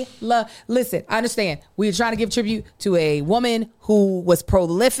listen, I understand. We're trying to give tribute to a woman who was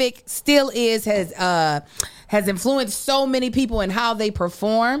prolific, still is, has influenced so many people in how they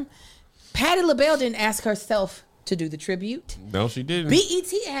perform. Patti LaBelle didn't ask herself to do the tribute. No, she didn't.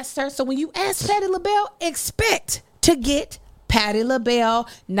 BET asked her. So when you ask Patti LaBelle, expect to get Patti LaBelle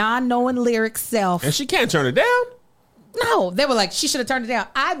non-knowing lyric self. And she can't turn it down? No. They were like, she should have turned it down.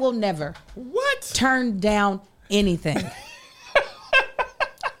 I will never turn down anything.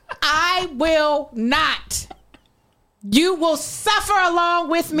 I will not. You will suffer along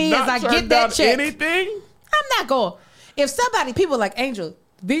with me as I get that check. Anything? I'm not going. If people like Angel,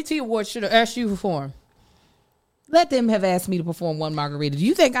 BET Awards should have asked you to perform. Let them have asked me to perform one margarita. Do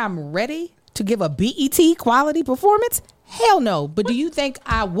you think I'm ready to give a BET quality performance? Hell no. But do you think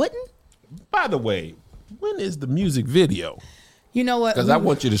I wouldn't? By the way, when is the music video? You know what? Because I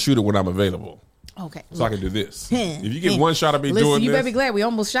want you to shoot it when I'm available. Okay. So I can do this. If you get one shot of me doing this. You better be glad we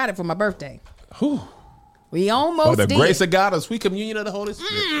almost shot it for my birthday. Whew. We almost did. The grace of God, a sweet communion of the Holy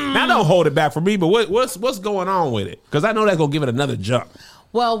Spirit. Now don't hold it back for me, but what's going on with it? Because I know that's going to give it another jump.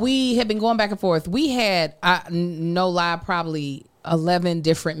 Well, we have been going back and forth. We had, no lie, probably 11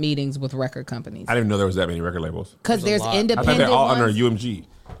 different meetings with record companies. I didn't even know there was that many record labels. Because there's independent I thought they're all ones. Under UMG.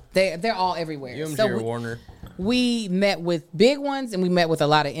 They're all everywhere. UMG or Warner. We met with big ones and we met with a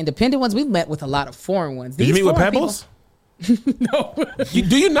lot of independent ones. We met with a lot of foreign ones. Did you meet with Pebbles? No.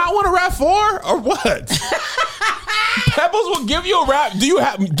 Do you not want to rap for or what? Pebbles will give you a rap. Do you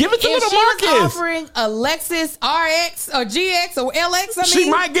have give it to Little Marcus? If she was offering a Lexus RX or GX or LX, she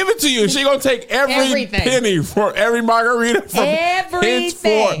might give it to you. She gonna take everything. Penny for every margarita from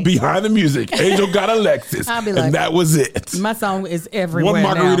henceforth behind the music. Angel got a Lexus, and that was it. My song is everywhere. One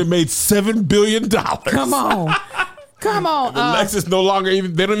margarita made $7 billion. Come on. The Lexus no longer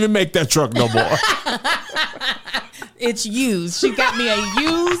they don't even make that truck no more. It's used. She got me a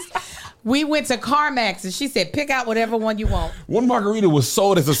used. We went to CarMax and she said, pick out whatever one you want. One margarita was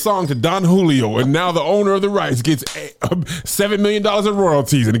sold as a song to Don Julio, and now the owner of the rights gets $7 million in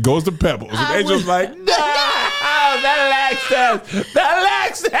royalties, and it goes to Pebbles. And Angel's like, no, the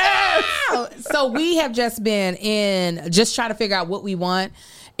Lexus. So we have just been just trying to figure out what we want,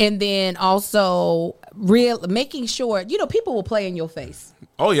 and then also making sure, people will play in your face.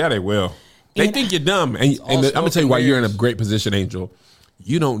 Oh, yeah, they will. They think you're dumb. And I'm going to tell you why you're in a great position, Angel.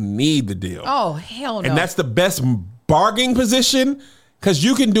 You don't need the deal. Oh, hell no. And that's the best bargaining position because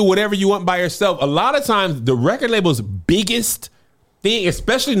you can do whatever you want by yourself. A lot of times, the record label's biggest thing,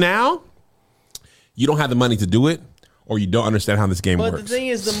 especially now, you don't have the money to do it or you don't understand how this game works. But the thing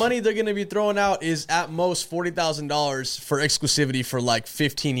is, the money they're going to be throwing out is at most $40,000 for exclusivity for like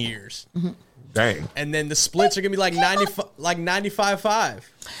 15 years. Mm-hmm. Dang. And then the splits are gonna be like 95.5.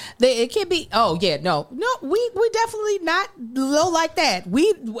 It can be. Oh yeah, no, we definitely not low like that.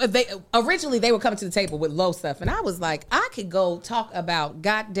 Originally they were coming to the table with low stuff, and I was like, I could go talk about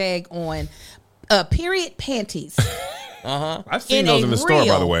god dag on period panties. I've seen those in the store,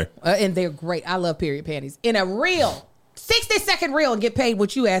 by the way, and they're great. I love period panties in a reel. 60-second reel and get paid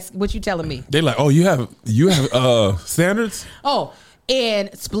what you telling me. They're like, oh, you have standards. Oh,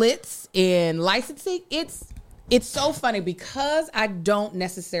 and splits. In licensing, it's so funny because I don't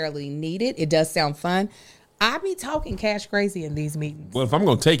necessarily need it. It does sound fun. I be talking cash crazy in these meetings. Well, if I'm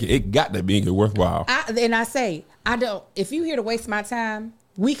going to take it got to be worthwhile. And I say, I don't. If you're here to waste my time,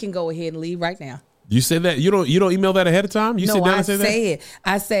 we can go ahead and leave right now. You said that? You don't email that ahead of time? You sit down and say that? It.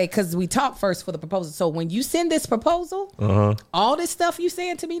 I say, because we talk first for the proposal. So when you send this proposal, all this stuff you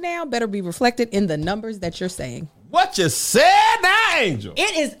saying to me now better be reflected in the numbers that you're saying. What you said now, Angel?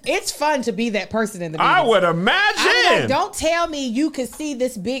 It's fun to be that person in the meeting. I would imagine. Like, don't tell me you could see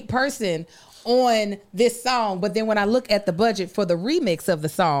this big person on this song, but then when I look at the budget for the remix of the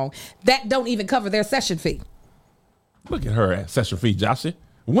song, that don't even cover their session fee. Look at her at session fee, Joshy.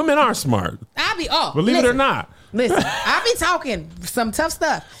 Women are smart. Believe it or not. Listen, I be talking some tough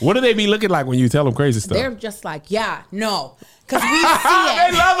stuff. What do they be looking like when you tell them crazy stuff? They're just like, yeah, no. Because we see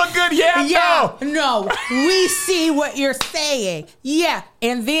it. They love a good no. We see what you're saying. Yeah.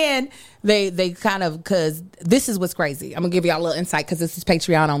 And then they kind of, because this is what's crazy. I'm going to give y'all a little insight because this is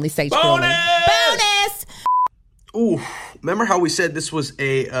Patreon only stage. Bonus! Ooh, remember how we said this was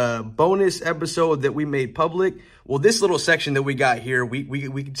a bonus episode that we made public? Well, this little section that we got here,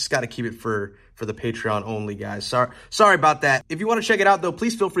 we just got to keep it for the Patreon only, guys. Sorry about that. If you want to check it out, though,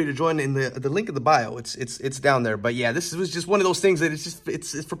 please feel free to join in the link in the bio. It's down there. But yeah, this was just one of those things that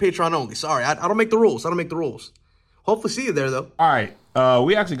it's for Patreon only. Sorry, I don't make the rules. Hopefully see you there, though. All right.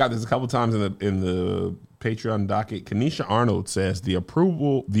 We actually got this a couple times in the Patreon docket. Kanisha Arnold says the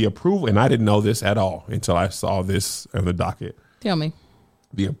approval, and I didn't know this at all until I saw this in the docket. Tell me.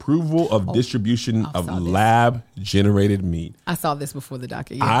 The approval of distribution of lab-generated meat. I saw this before the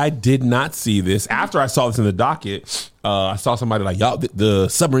docket. Yeah. I did not see this. After I saw this in the docket, I saw somebody like, y'all, the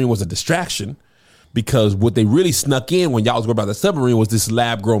submarine was a distraction because what they really snuck in when y'all was worried about the submarine was this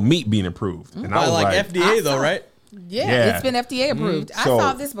lab-grown meat being approved. And I was like FDA, though, right? Yeah, it's been FDA approved. I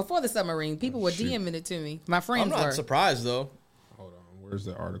saw this before the submarine. People were DMing it to me. My friends were. I'm not surprised, though. Hold on. Where's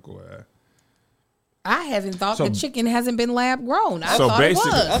the article at? I haven't thought the chicken hasn't been lab grown. I thought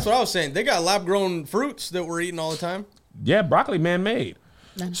basically, it was. That's what I was saying. They got lab grown fruits that we're eating all the time. Yeah, broccoli man-made.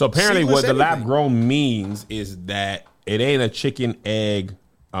 So apparently what the lab grown means is that it ain't a chicken egg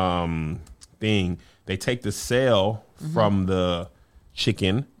thing. They take the cell from the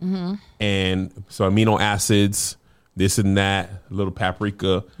chicken and so amino acids, this and that, a little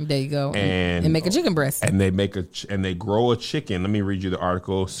paprika. There you go. And make a chicken breast. And they grow a chicken. Let me read you the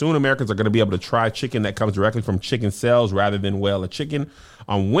article. Soon Americans are going to be able to try chicken that comes directly from chicken cells rather than a chicken.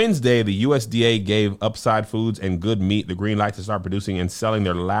 On Wednesday, the USDA gave Upside Foods and Good Meat the green light to start producing and selling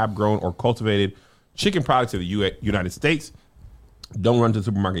their lab-grown or cultivated chicken products to the United States. Don't run to the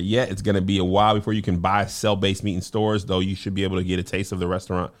supermarket yet. It's going to be a while before you can buy cell-based meat in stores, though you should be able to get a taste at a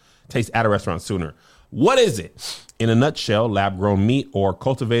restaurant sooner. What is it? In a nutshell, lab-grown meat or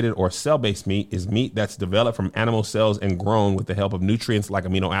cultivated or cell-based meat is meat that's developed from animal cells and grown with the help of nutrients like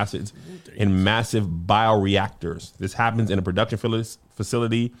amino acids in massive bioreactors. This happens in a production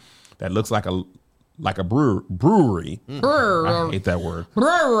facility that looks like like a brewery. I hate that word.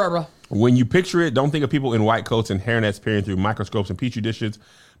 When you picture it, don't think of people in white coats and hairnets peering through microscopes and petri dishes,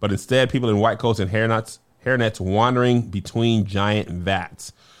 but instead people in white coats and hairnets wandering between giant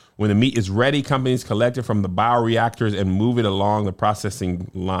vats. When the meat is ready, companies collect it from the bioreactors and move it along the processing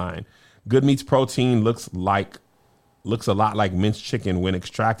line. Good Meat's protein looks a lot like minced chicken when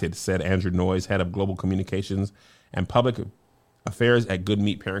extracted, said Andrew Noyes, head of global communications and public affairs at Good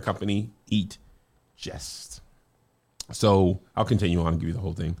Meat parent company Eat Just. So I'll continue on and give you the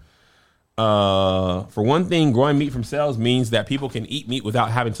whole thing. For one thing, growing meat from cells means that people can eat meat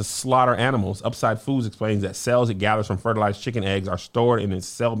without having to slaughter animals. Upside Foods explains that cells it gathers from fertilized chicken eggs are stored in its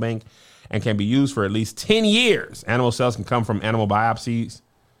cell bank and can be used for at least 10 years. Animal cells can come from animal biopsies.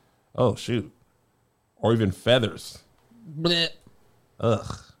 Oh, shoot. Or even feathers. Blech.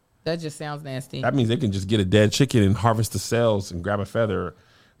 Ugh. That just sounds nasty. That means they can just get a dead chicken and harvest the cells and grab a feather.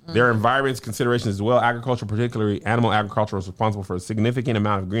 Their environment's considerations as well. Agriculture, particularly animal agriculture, is responsible for a significant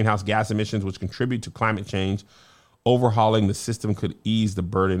amount of greenhouse gas emissions, which contribute to climate change. Overhauling the system could ease the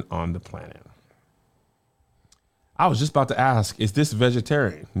burden on the planet. I was just about to ask, is this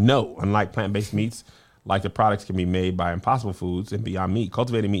vegetarian? No. Unlike plant-based meats, like the products can be made by Impossible Foods and Beyond Meat,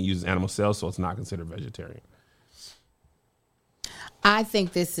 cultivated meat uses animal cells, so it's not considered vegetarian. I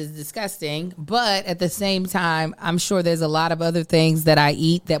think this is disgusting, but at the same time, I'm sure there's a lot of other things that I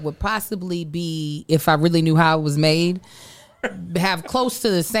eat that would possibly be, if I really knew how it was made, have close to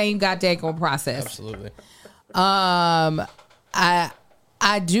the same goddamn process. Absolutely. I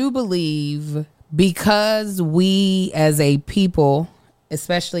do believe because we as a people,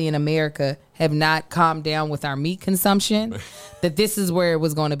 especially in America, have not calmed down with our meat consumption, that this is where it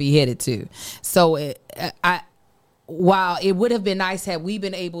was going to be headed to. So while it would have been nice had we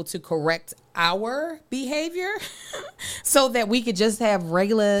been able to correct our behavior so that we could just have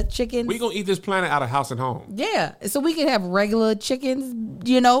regular chickens. We're going to eat this planet out of house and home. Yeah. So we could have regular chickens,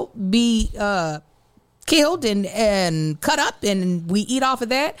 be killed and cut up and we eat off of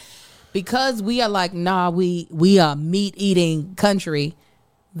that. Because we are like, nah, we are meat eating country.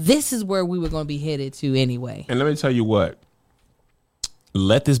 This is where we were going to be headed to anyway. And let me tell you what,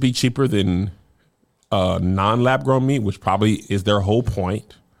 let this be cheaper than non-lab grown meat, which probably is their whole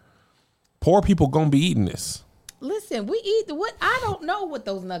point. Poor people gonna be eating this. Listen, we eat what? I don't know what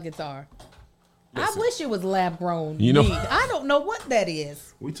those nuggets are. Listen, I wish it was lab grown meat. I don't know what that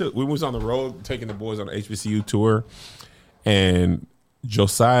is. We was on the road taking the boys on an HBCU tour, and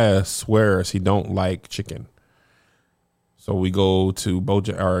Josiah swears he don't like chicken. So we go to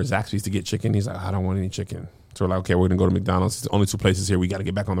Zaxby's to get chicken. He's like, I don't want any chicken. So we're like, okay, we're gonna go to McDonald's. It's the only two places here. We got to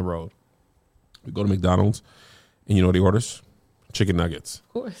get back on the road. We go to McDonald's, and you know what he orders? Chicken nuggets.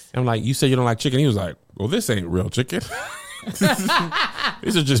 Of course. And I'm like, you said you don't like chicken? He was like, well, this ain't real chicken.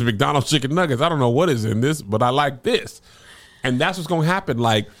 These are just McDonald's chicken nuggets. I don't know what is in this, but I like this. And that's what's going to happen.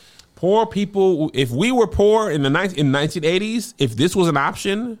 Like, poor people, if we were poor in the 1980s, if this was an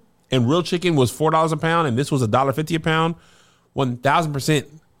option and real chicken was $4 a pound and this was $1.50 a pound, 1,000%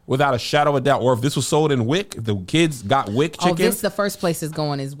 without a shadow of a doubt. Or if this was sold in Wick, if the kids got Wick chicken. Oh, this the first place is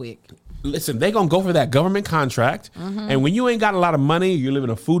going is Wick. Listen, they going to go for that government contract. Mm-hmm. And when you ain't got a lot of money, you live in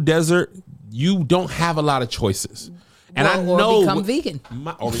a food desert, you don't have a lot of choices. And or become vegan.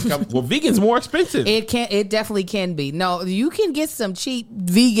 Vegan's more expensive. It definitely can be. No, you can get some cheap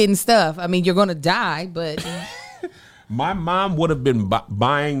vegan stuff. I mean, you're going to die, but. My mom would have been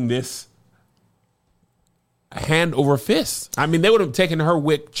buying this hand over fist. I mean, they would have taken her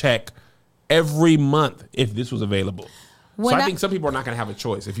WIC check every month if this was available. I think some people are not going to have a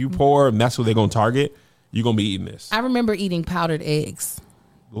choice. If you poor and that's who they're going to target, you're going to be eating this. I remember eating powdered eggs.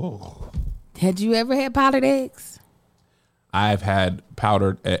 Oh. Had you ever had powdered eggs? I've had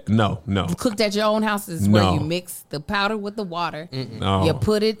powdered no. Cooked at your own house is where you mix the powder with the water. No. You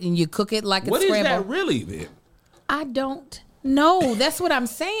put it and you cook it like a scramble. What is that really then? I don't know. That's what I'm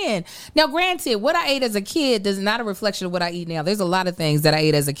saying. Now, granted, what I ate as a kid is not a reflection of what I eat now. There's a lot of things that I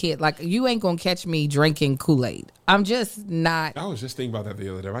ate as a kid. Like, you ain't going to catch me drinking Kool-Aid. I'm just not. I was just thinking about that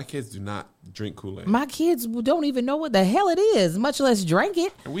the other day. My kids do not drink Kool-Aid. My kids don't even know what the hell it is, much less drink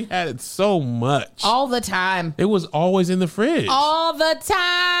it. We had it so much. All the time. It was always in the fridge. All the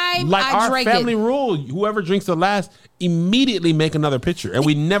time. Like our family rule, whoever drinks the last, immediately make another pitcher. And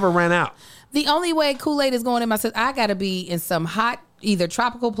we never ran out. The only way Kool-Aid is going in my system, I got to be in some hot, either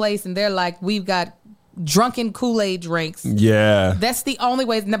tropical place, and they're like, we've got drunken Kool-Aid drinks. Yeah. That's the only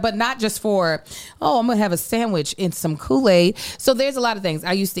way, but not just for, I'm going to have a sandwich in some Kool-Aid. So there's a lot of things.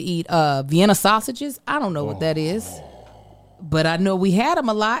 I used to eat Vienna sausages. I don't know what that is, but I know we had them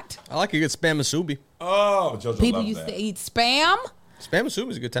a lot. I like a good Spam musubi. Oh, JoJo People used to eat Spam. Spam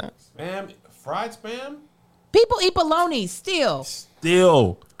musubi is a good time. Spam Fried spam? People eat bologna still.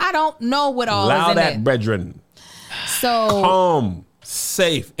 I don't know what all Allow is in that, it. brethren. So calm,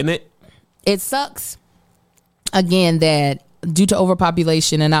 safe, and it sucks. Again, that due to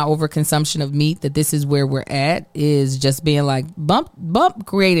overpopulation and our overconsumption of meat, that this is where we're at, is just being like bump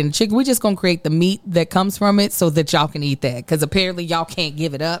creating chicken. We're just gonna create the meat that comes from it so that y'all can eat that, because apparently y'all can't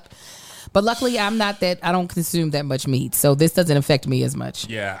give it up. But luckily, I don't consume that much meat, so this doesn't affect me as much.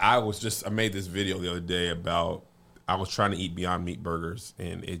 Yeah, I made this video the other day about, I was trying to eat Beyond Meat burgers,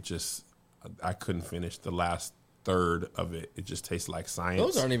 and I couldn't finish the last third of it. It just tastes like science.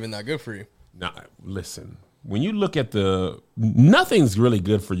 Those aren't even that good for you. Nah, listen, when you look at nothing's really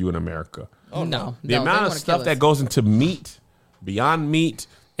good for you in America. Oh no. The amount of stuff that goes into meat, Beyond Meat,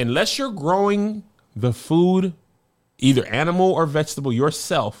 unless you're growing the food, either animal or vegetable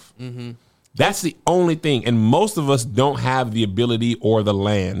yourself, that's the only thing. And most of us don't have the ability or the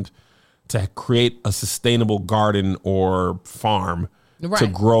land to create a sustainable garden or farm to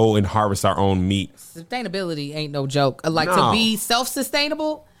grow and harvest our own meat. Sustainability ain't no joke. To be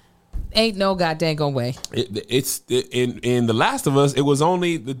self-sustainable ain't no goddamn way. In The Last of Us, it was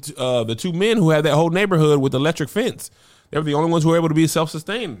only the two men who had that whole neighborhood with electric fence. They were the only ones who were able to be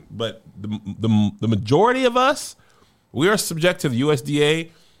self-sustained. But the majority of us, we are subject to the USDA.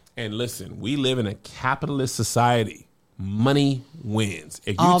 And listen, we live in a capitalist society. Money wins.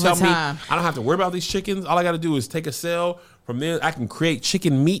 If you tell me I don't have to worry about these chickens, all I got to do is take a cell from there. I can create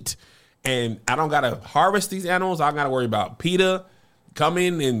chicken meat, and I don't got to harvest these animals. I don't got to worry about PETA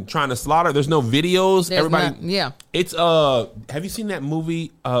coming and trying to slaughter. There's no videos. It's have you seen that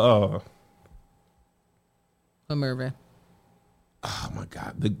movie? What movie? Oh my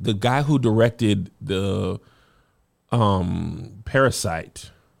God, the guy who directed the Parasite.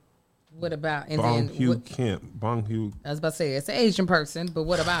 What about Bong Hugh Kemp? Bong Hugh. I was about to say it's an Asian person, but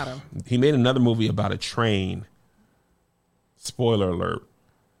what about him? He made another movie about a train. Spoiler alert.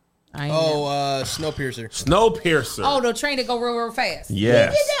 Snowpiercer. Snowpiercer. Oh, the train that go real, real fast.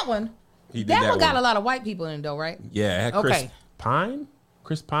 Yes. He did that one. That one got a lot of white people in it, though, right? Yeah. It had Chris Pine?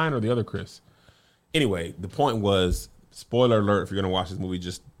 Chris Pine or the other Chris? Anyway, the point was, spoiler alert, if you're going to watch this movie,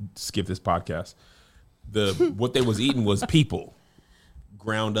 just skip this podcast. What they was eating was people.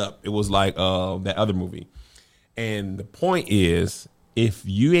 Ground up. It was like that other movie. And the point is, if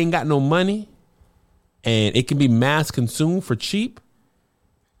you ain't got no money and it can be mass consumed for cheap,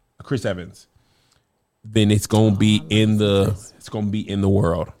 Chris Evans, then it's gonna be in the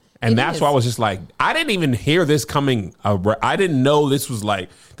world. And that's why I was just like, I didn't even hear this coming. I didn't know this was like,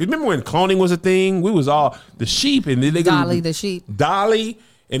 because remember when cloning was a thing? We was all the sheep, and then Dolly the sheep. Dolly,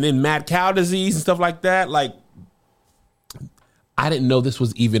 and then mad cow disease and stuff like that. Like, I didn't know this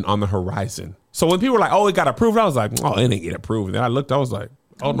was even on the horizon. So when people were like, "Oh, it got approved," I was like, "Oh, it didn't get approved." And then I looked, I was like,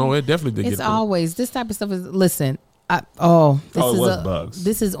 "Oh no, it definitely did." It's get approved. Always this type of stuff is. Listen, bugs.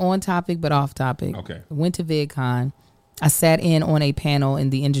 This is on topic but off topic. Okay, I went to VidCon. I sat in on a panel in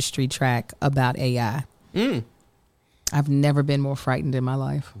the industry track about AI. I've never been more frightened in my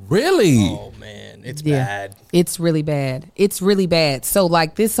life. Really? Oh man, it's bad. It's really bad. It's really bad. So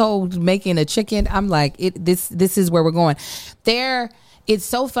like this whole making a chicken, I'm like, this is where we're going. It's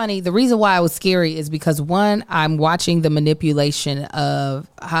so funny. The reason why it was scary is because, one, I'm watching the manipulation of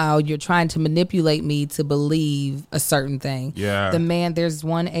how you're trying to manipulate me to believe a certain thing. Yeah. There's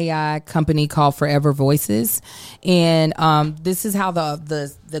one AI company called Forever Voices, and this is how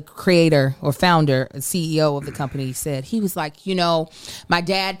the creator or founder, CEO of the company said. He was like, my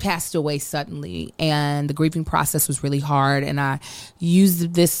dad passed away suddenly, and the grieving process was really hard, and I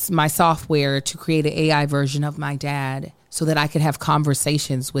used my software to create an AI version of my dad, so that I could have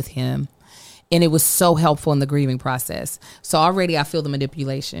conversations with him. And it was so helpful in the grieving process. So already I feel the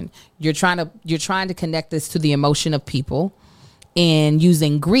manipulation. You're trying to connect this to the emotion of people and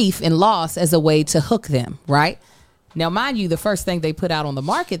using grief and loss as a way to hook them, right? Now, mind you, the first thing they put out on the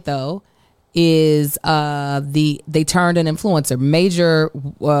market, though, is they turned an influencer, major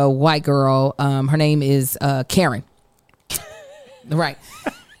white girl. Her name is Karen. Right.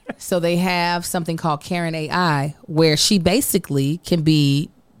 So they have something called Karen AI, where she basically can be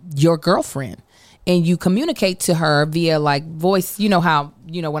your girlfriend, and you communicate to her via like voice. You know how,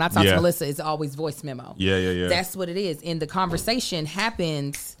 when I talk to Melissa, it's always voice memo. Yeah. That's what it is. And the conversation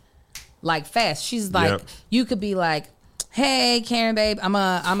happens like fast. She's like, you could be like, "Hey, Karen, babe, I'm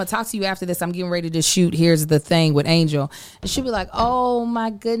gonna talk to you after this. I'm getting ready to shoot. Here's the thing with Angel." And she'll be like, "Oh my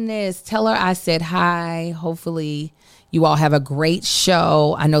goodness, tell her I said hi. Hopefully you all have a great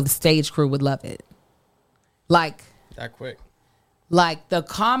show. I know the stage crew would love it." Like that quick. Like the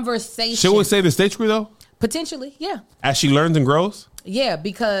conversation. Should we say the stage crew though? Potentially, yeah. As she learns and grows? Yeah,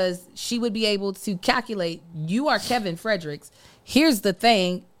 because she would be able to calculate, you are Kevin Fredericks. Here's the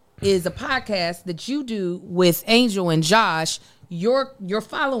thing, is a podcast that you do with Angel and Josh. Your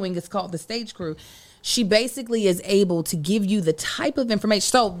following is called The Stage Crew. She basically is able to give you the type of information.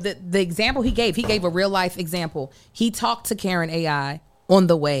 So the example he gave a real life example. He talked to Karen AI on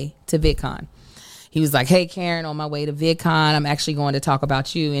the way to VidCon. He was like, hey, Karen, on my way to VidCon, I'm actually going to talk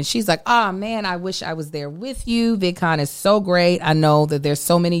about you. And she's like, oh, man, I wish I was there with you. VidCon is so great. I know that there's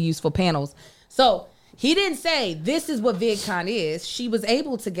so many useful panels. So he didn't say this is what VidCon is. She was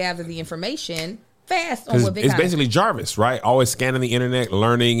able to gather the information fast on what VidCon It's basically Jarvis, right? Always scanning the internet,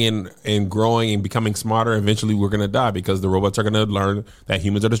 learning and growing and becoming smarter. Eventually, we're going to die because the robots are going to learn that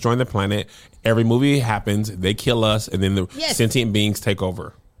humans are destroying the planet. Every movie happens, they kill us, and then the sentient beings take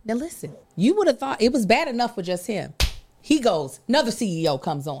over. Now, listen, you would have thought it was bad enough with just him. He goes, another CEO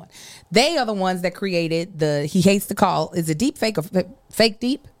comes on. They are the ones that created he hates to call, is it deep fake or fake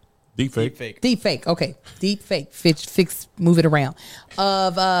deep? Deep fake. Deep fake. Okay. Deep fake. Move it around.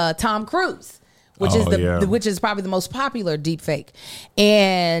 Of Tom Cruise. Which is probably the most popular deep fake.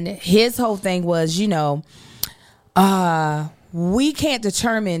 And his whole thing was, we can't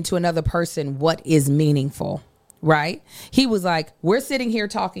determine to another person what is meaningful, right? He was like, we're sitting here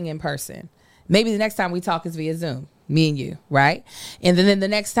talking in person. Maybe the next time we talk is via Zoom, me and you, right? And then the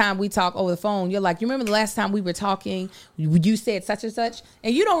next time we talk over the phone, you're like, you remember the last time we were talking, you said such and such,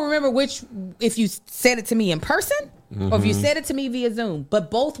 and you don't remember if you said it to me in person or if you said it to me via Zoom, but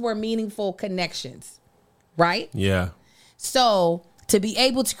both were meaningful connections, right? Yeah. So to be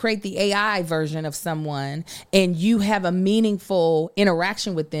able to create the AI version of someone and you have a meaningful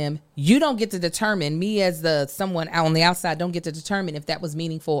interaction with them, you don't get to determine, me as someone out on the outside don't get to determine if that was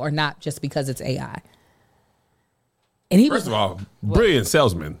meaningful or not just because it's AI. And First of all, brilliant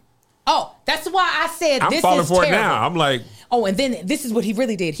salesman. Oh, that's why I said I'm falling for it now. I'm like, oh, and then this is what he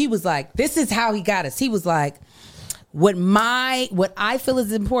really did. He was like, this is how he got us. He was like, what I feel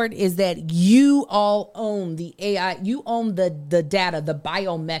is important is that you all own the AI. You own the data, the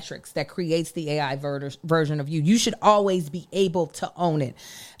biometrics that creates the AI version of you. You should always be able to own it.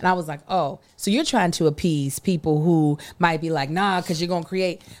 And I was like, oh, so you're trying to appease people who might be like, nah, because you're going to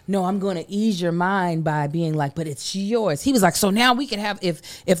create. No, I'm going to ease your mind by being like, but it's yours. He was like, so now we can have,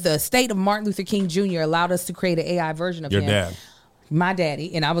 if the state of Martin Luther King Jr. allowed us to create an AI version of your him. dad. My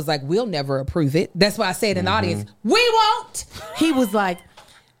daddy, and I was like, we'll never approve it. That's why I said in the audience, we won't. He was like,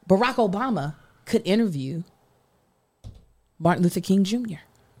 Barack Obama could interview Martin Luther King Jr.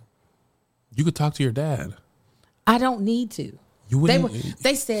 You could talk to your dad. I don't need to.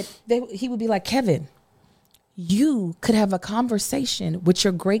 They said he would be like, Kevin, you could have a conversation with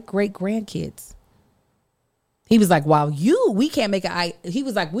your great grandkids. He was like, we can't make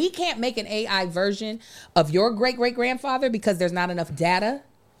we can't make an AI version of your great grandfather because there's not enough data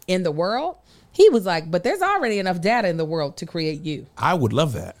in the world. He was like, but there's already enough data in the world to create you. I would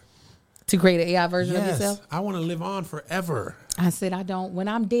love that. To create an AI version of yourself? I want to live on forever. I said, I don't. When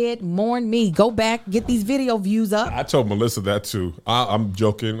I'm dead, mourn me. Go back, get these video views up. I told Melissa that too. I'm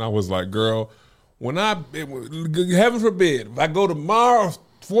joking. I was like, girl, heaven forbid, if I go tomorrow,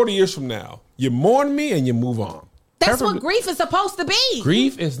 40 years from now, you mourn me and you move on. That's what grief is supposed to be.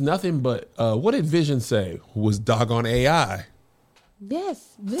 Grief is nothing but, what did Vision say? Was doggone AI.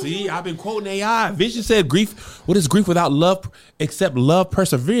 Yes. Vision. See, I've been quoting AI. Vision said grief, what is grief without love except love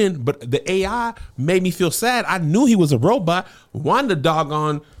persevering? But the AI made me feel sad. I knew he was a robot. Wanda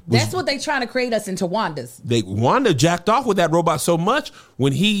doggone. That's what they trying to create us into Wandas. Wanda jacked off with that robot so much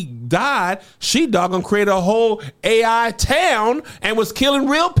when he died, she doggone created a whole AI town and was killing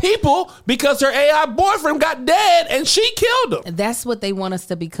real people because her AI boyfriend got dead and she killed him. That's what they want us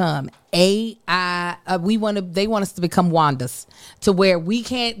to become. AI. They want us to become Wandas, to where we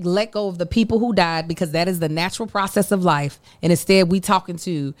can't let go of the people who died because that is the natural process of life, and instead we talking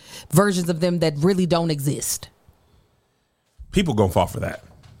to versions of them that really don't exist. People gonna fall for that.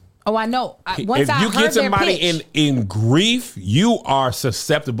 Oh, I know. If you get somebody in grief, you are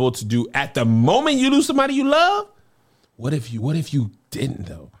susceptible to do. At the moment you lose somebody you love, what if you didn't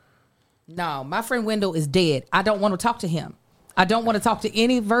though? No, my friend Wendell is dead. I don't want to talk to him. I don't want to talk to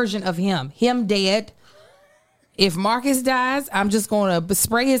any version of him. Him dead. If Marcus dies, I'm just going to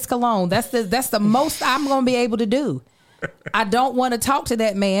spray his cologne. That's the most I'm going to be able to do. I don't want to talk to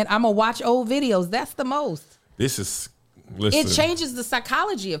that man. I'm going to watch old videos. That's the most. Listen, it changes the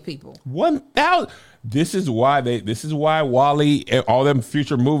psychology of people. 1,000. This is why Wall-E and all them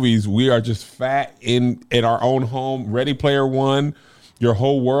future movies, we are just fat in our own home. Ready Player One. Your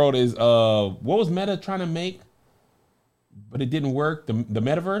whole world is what was Meta trying to make? But it didn't work. The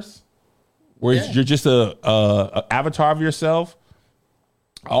metaverse. where you're just a avatar of yourself.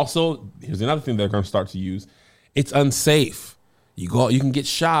 Also, here's another thing they're going to start to use. It's unsafe. You can get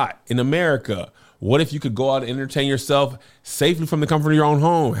shot in America. What if you could go out and entertain yourself safely from the comfort of your own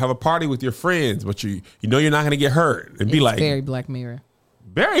home, have a party with your friends, but you know you're not going to get hurt, and be like very Black Mirror.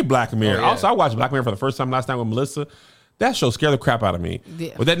 Very Black Mirror. Oh, yeah. Also, I watched Black Mirror for the first time last night with Melissa. That show scared the crap out of me.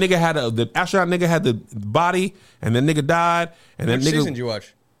 Yeah. But that nigga had the astronaut nigga had the body, and that nigga died, and that Which nigga. season did you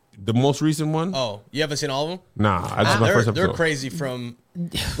watch? The most recent one? Oh, you haven't seen all of them? Nah, I just my first episode. They're crazy from,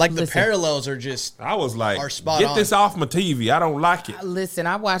 like the parallels are just. I was like, are spot get on. this off my TV. I don't like it. Listen,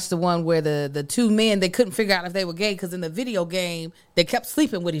 I watched the one where the two men, they couldn't figure out if they were gay because in the video game, they kept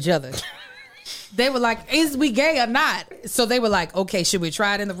sleeping with each other. They were like, is we gay or not? So they were like, okay, should we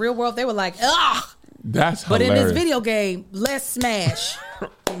try it in the real world? They were like, ugh. That's But hilarious. in this video game, let's smash.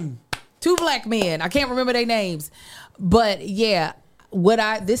 Two Black men. I can't remember their names. But yeah,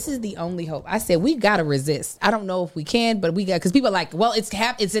 this is the only hope. I said, we got to resist. I don't know if we can, but we got, because people are like, well,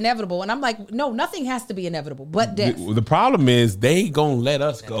 it's inevitable. And I'm like, no, nothing has to be inevitable but death. The problem is they gonna let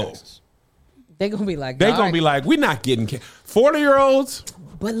us go. They're going to be like, They're gonna be like, we're not getting 40-year-olds.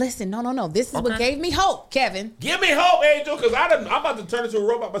 But listen, no. This is what gave me hope, Kevin. Give me hope, Angel, because I'm about to turn into a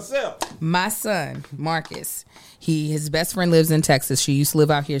robot myself. My son, Marcus, his best friend lives in Texas. She used to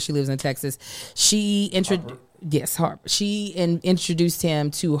live out here. She lives in Texas. Harper. She introduced him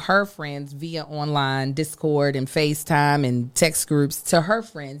to her friends via online Discord and FaceTime and text groups to her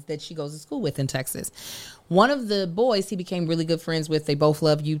friends that she goes to school with in Texas. One of the boys he became really good friends with. They both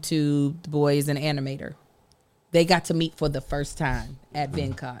love YouTube. The boy is an animator. They got to meet for the first time at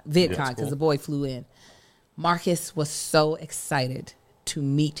VidCon because the boy flew in. Marcus was so excited to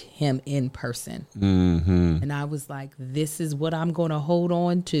meet him in person. Mm-hmm. And I was like, this is what I'm going to hold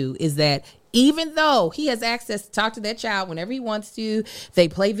on to, is that even though he has access to talk to that child whenever he wants to, they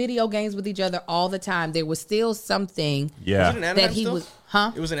play video games with each other all the time, there was still something Was it in Anaheim that he still? was...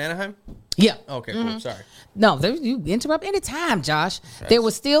 It was in Anaheim? Yeah. Okay, cool. Sorry. No, you interrupt anytime, Josh. There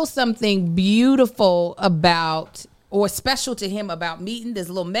was still something beautiful about, or special to him about meeting this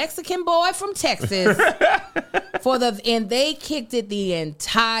little Mexican boy from Texas. And they kicked it the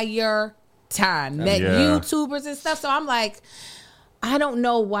entire time. Met YouTubers and stuff. So I'm like, I don't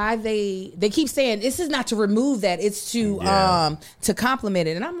know why they keep saying this is not to remove that, it's to complement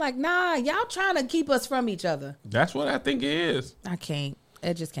it. And I'm like, nah, y'all trying to keep us from each other. That's what I think it is. I can't.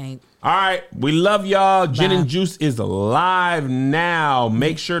 I just can't. All right. We love y'all. Bye. Gin and Juice is live now.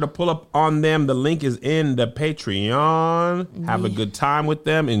 Make sure to pull up on them. The link is in the Patreon. Have a good time with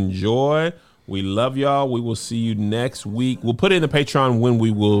them. Enjoy. We love y'all. We will see you next week. We'll put it in the Patreon when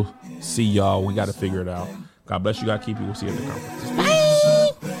we will see y'all. We got to figure it out. God bless you. God keep you. We'll see you at the conference. Bye.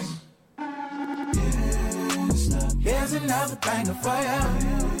 Here's another banger for you.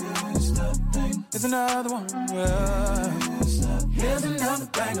 Here's another one. Here's another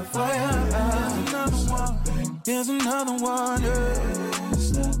banger for you. Here's another one.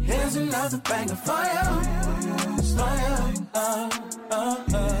 Here's another banger for you.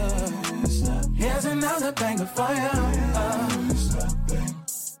 Here's another banger for you.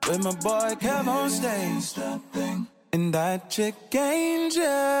 With my boy Kev on stage. And that chick Angel.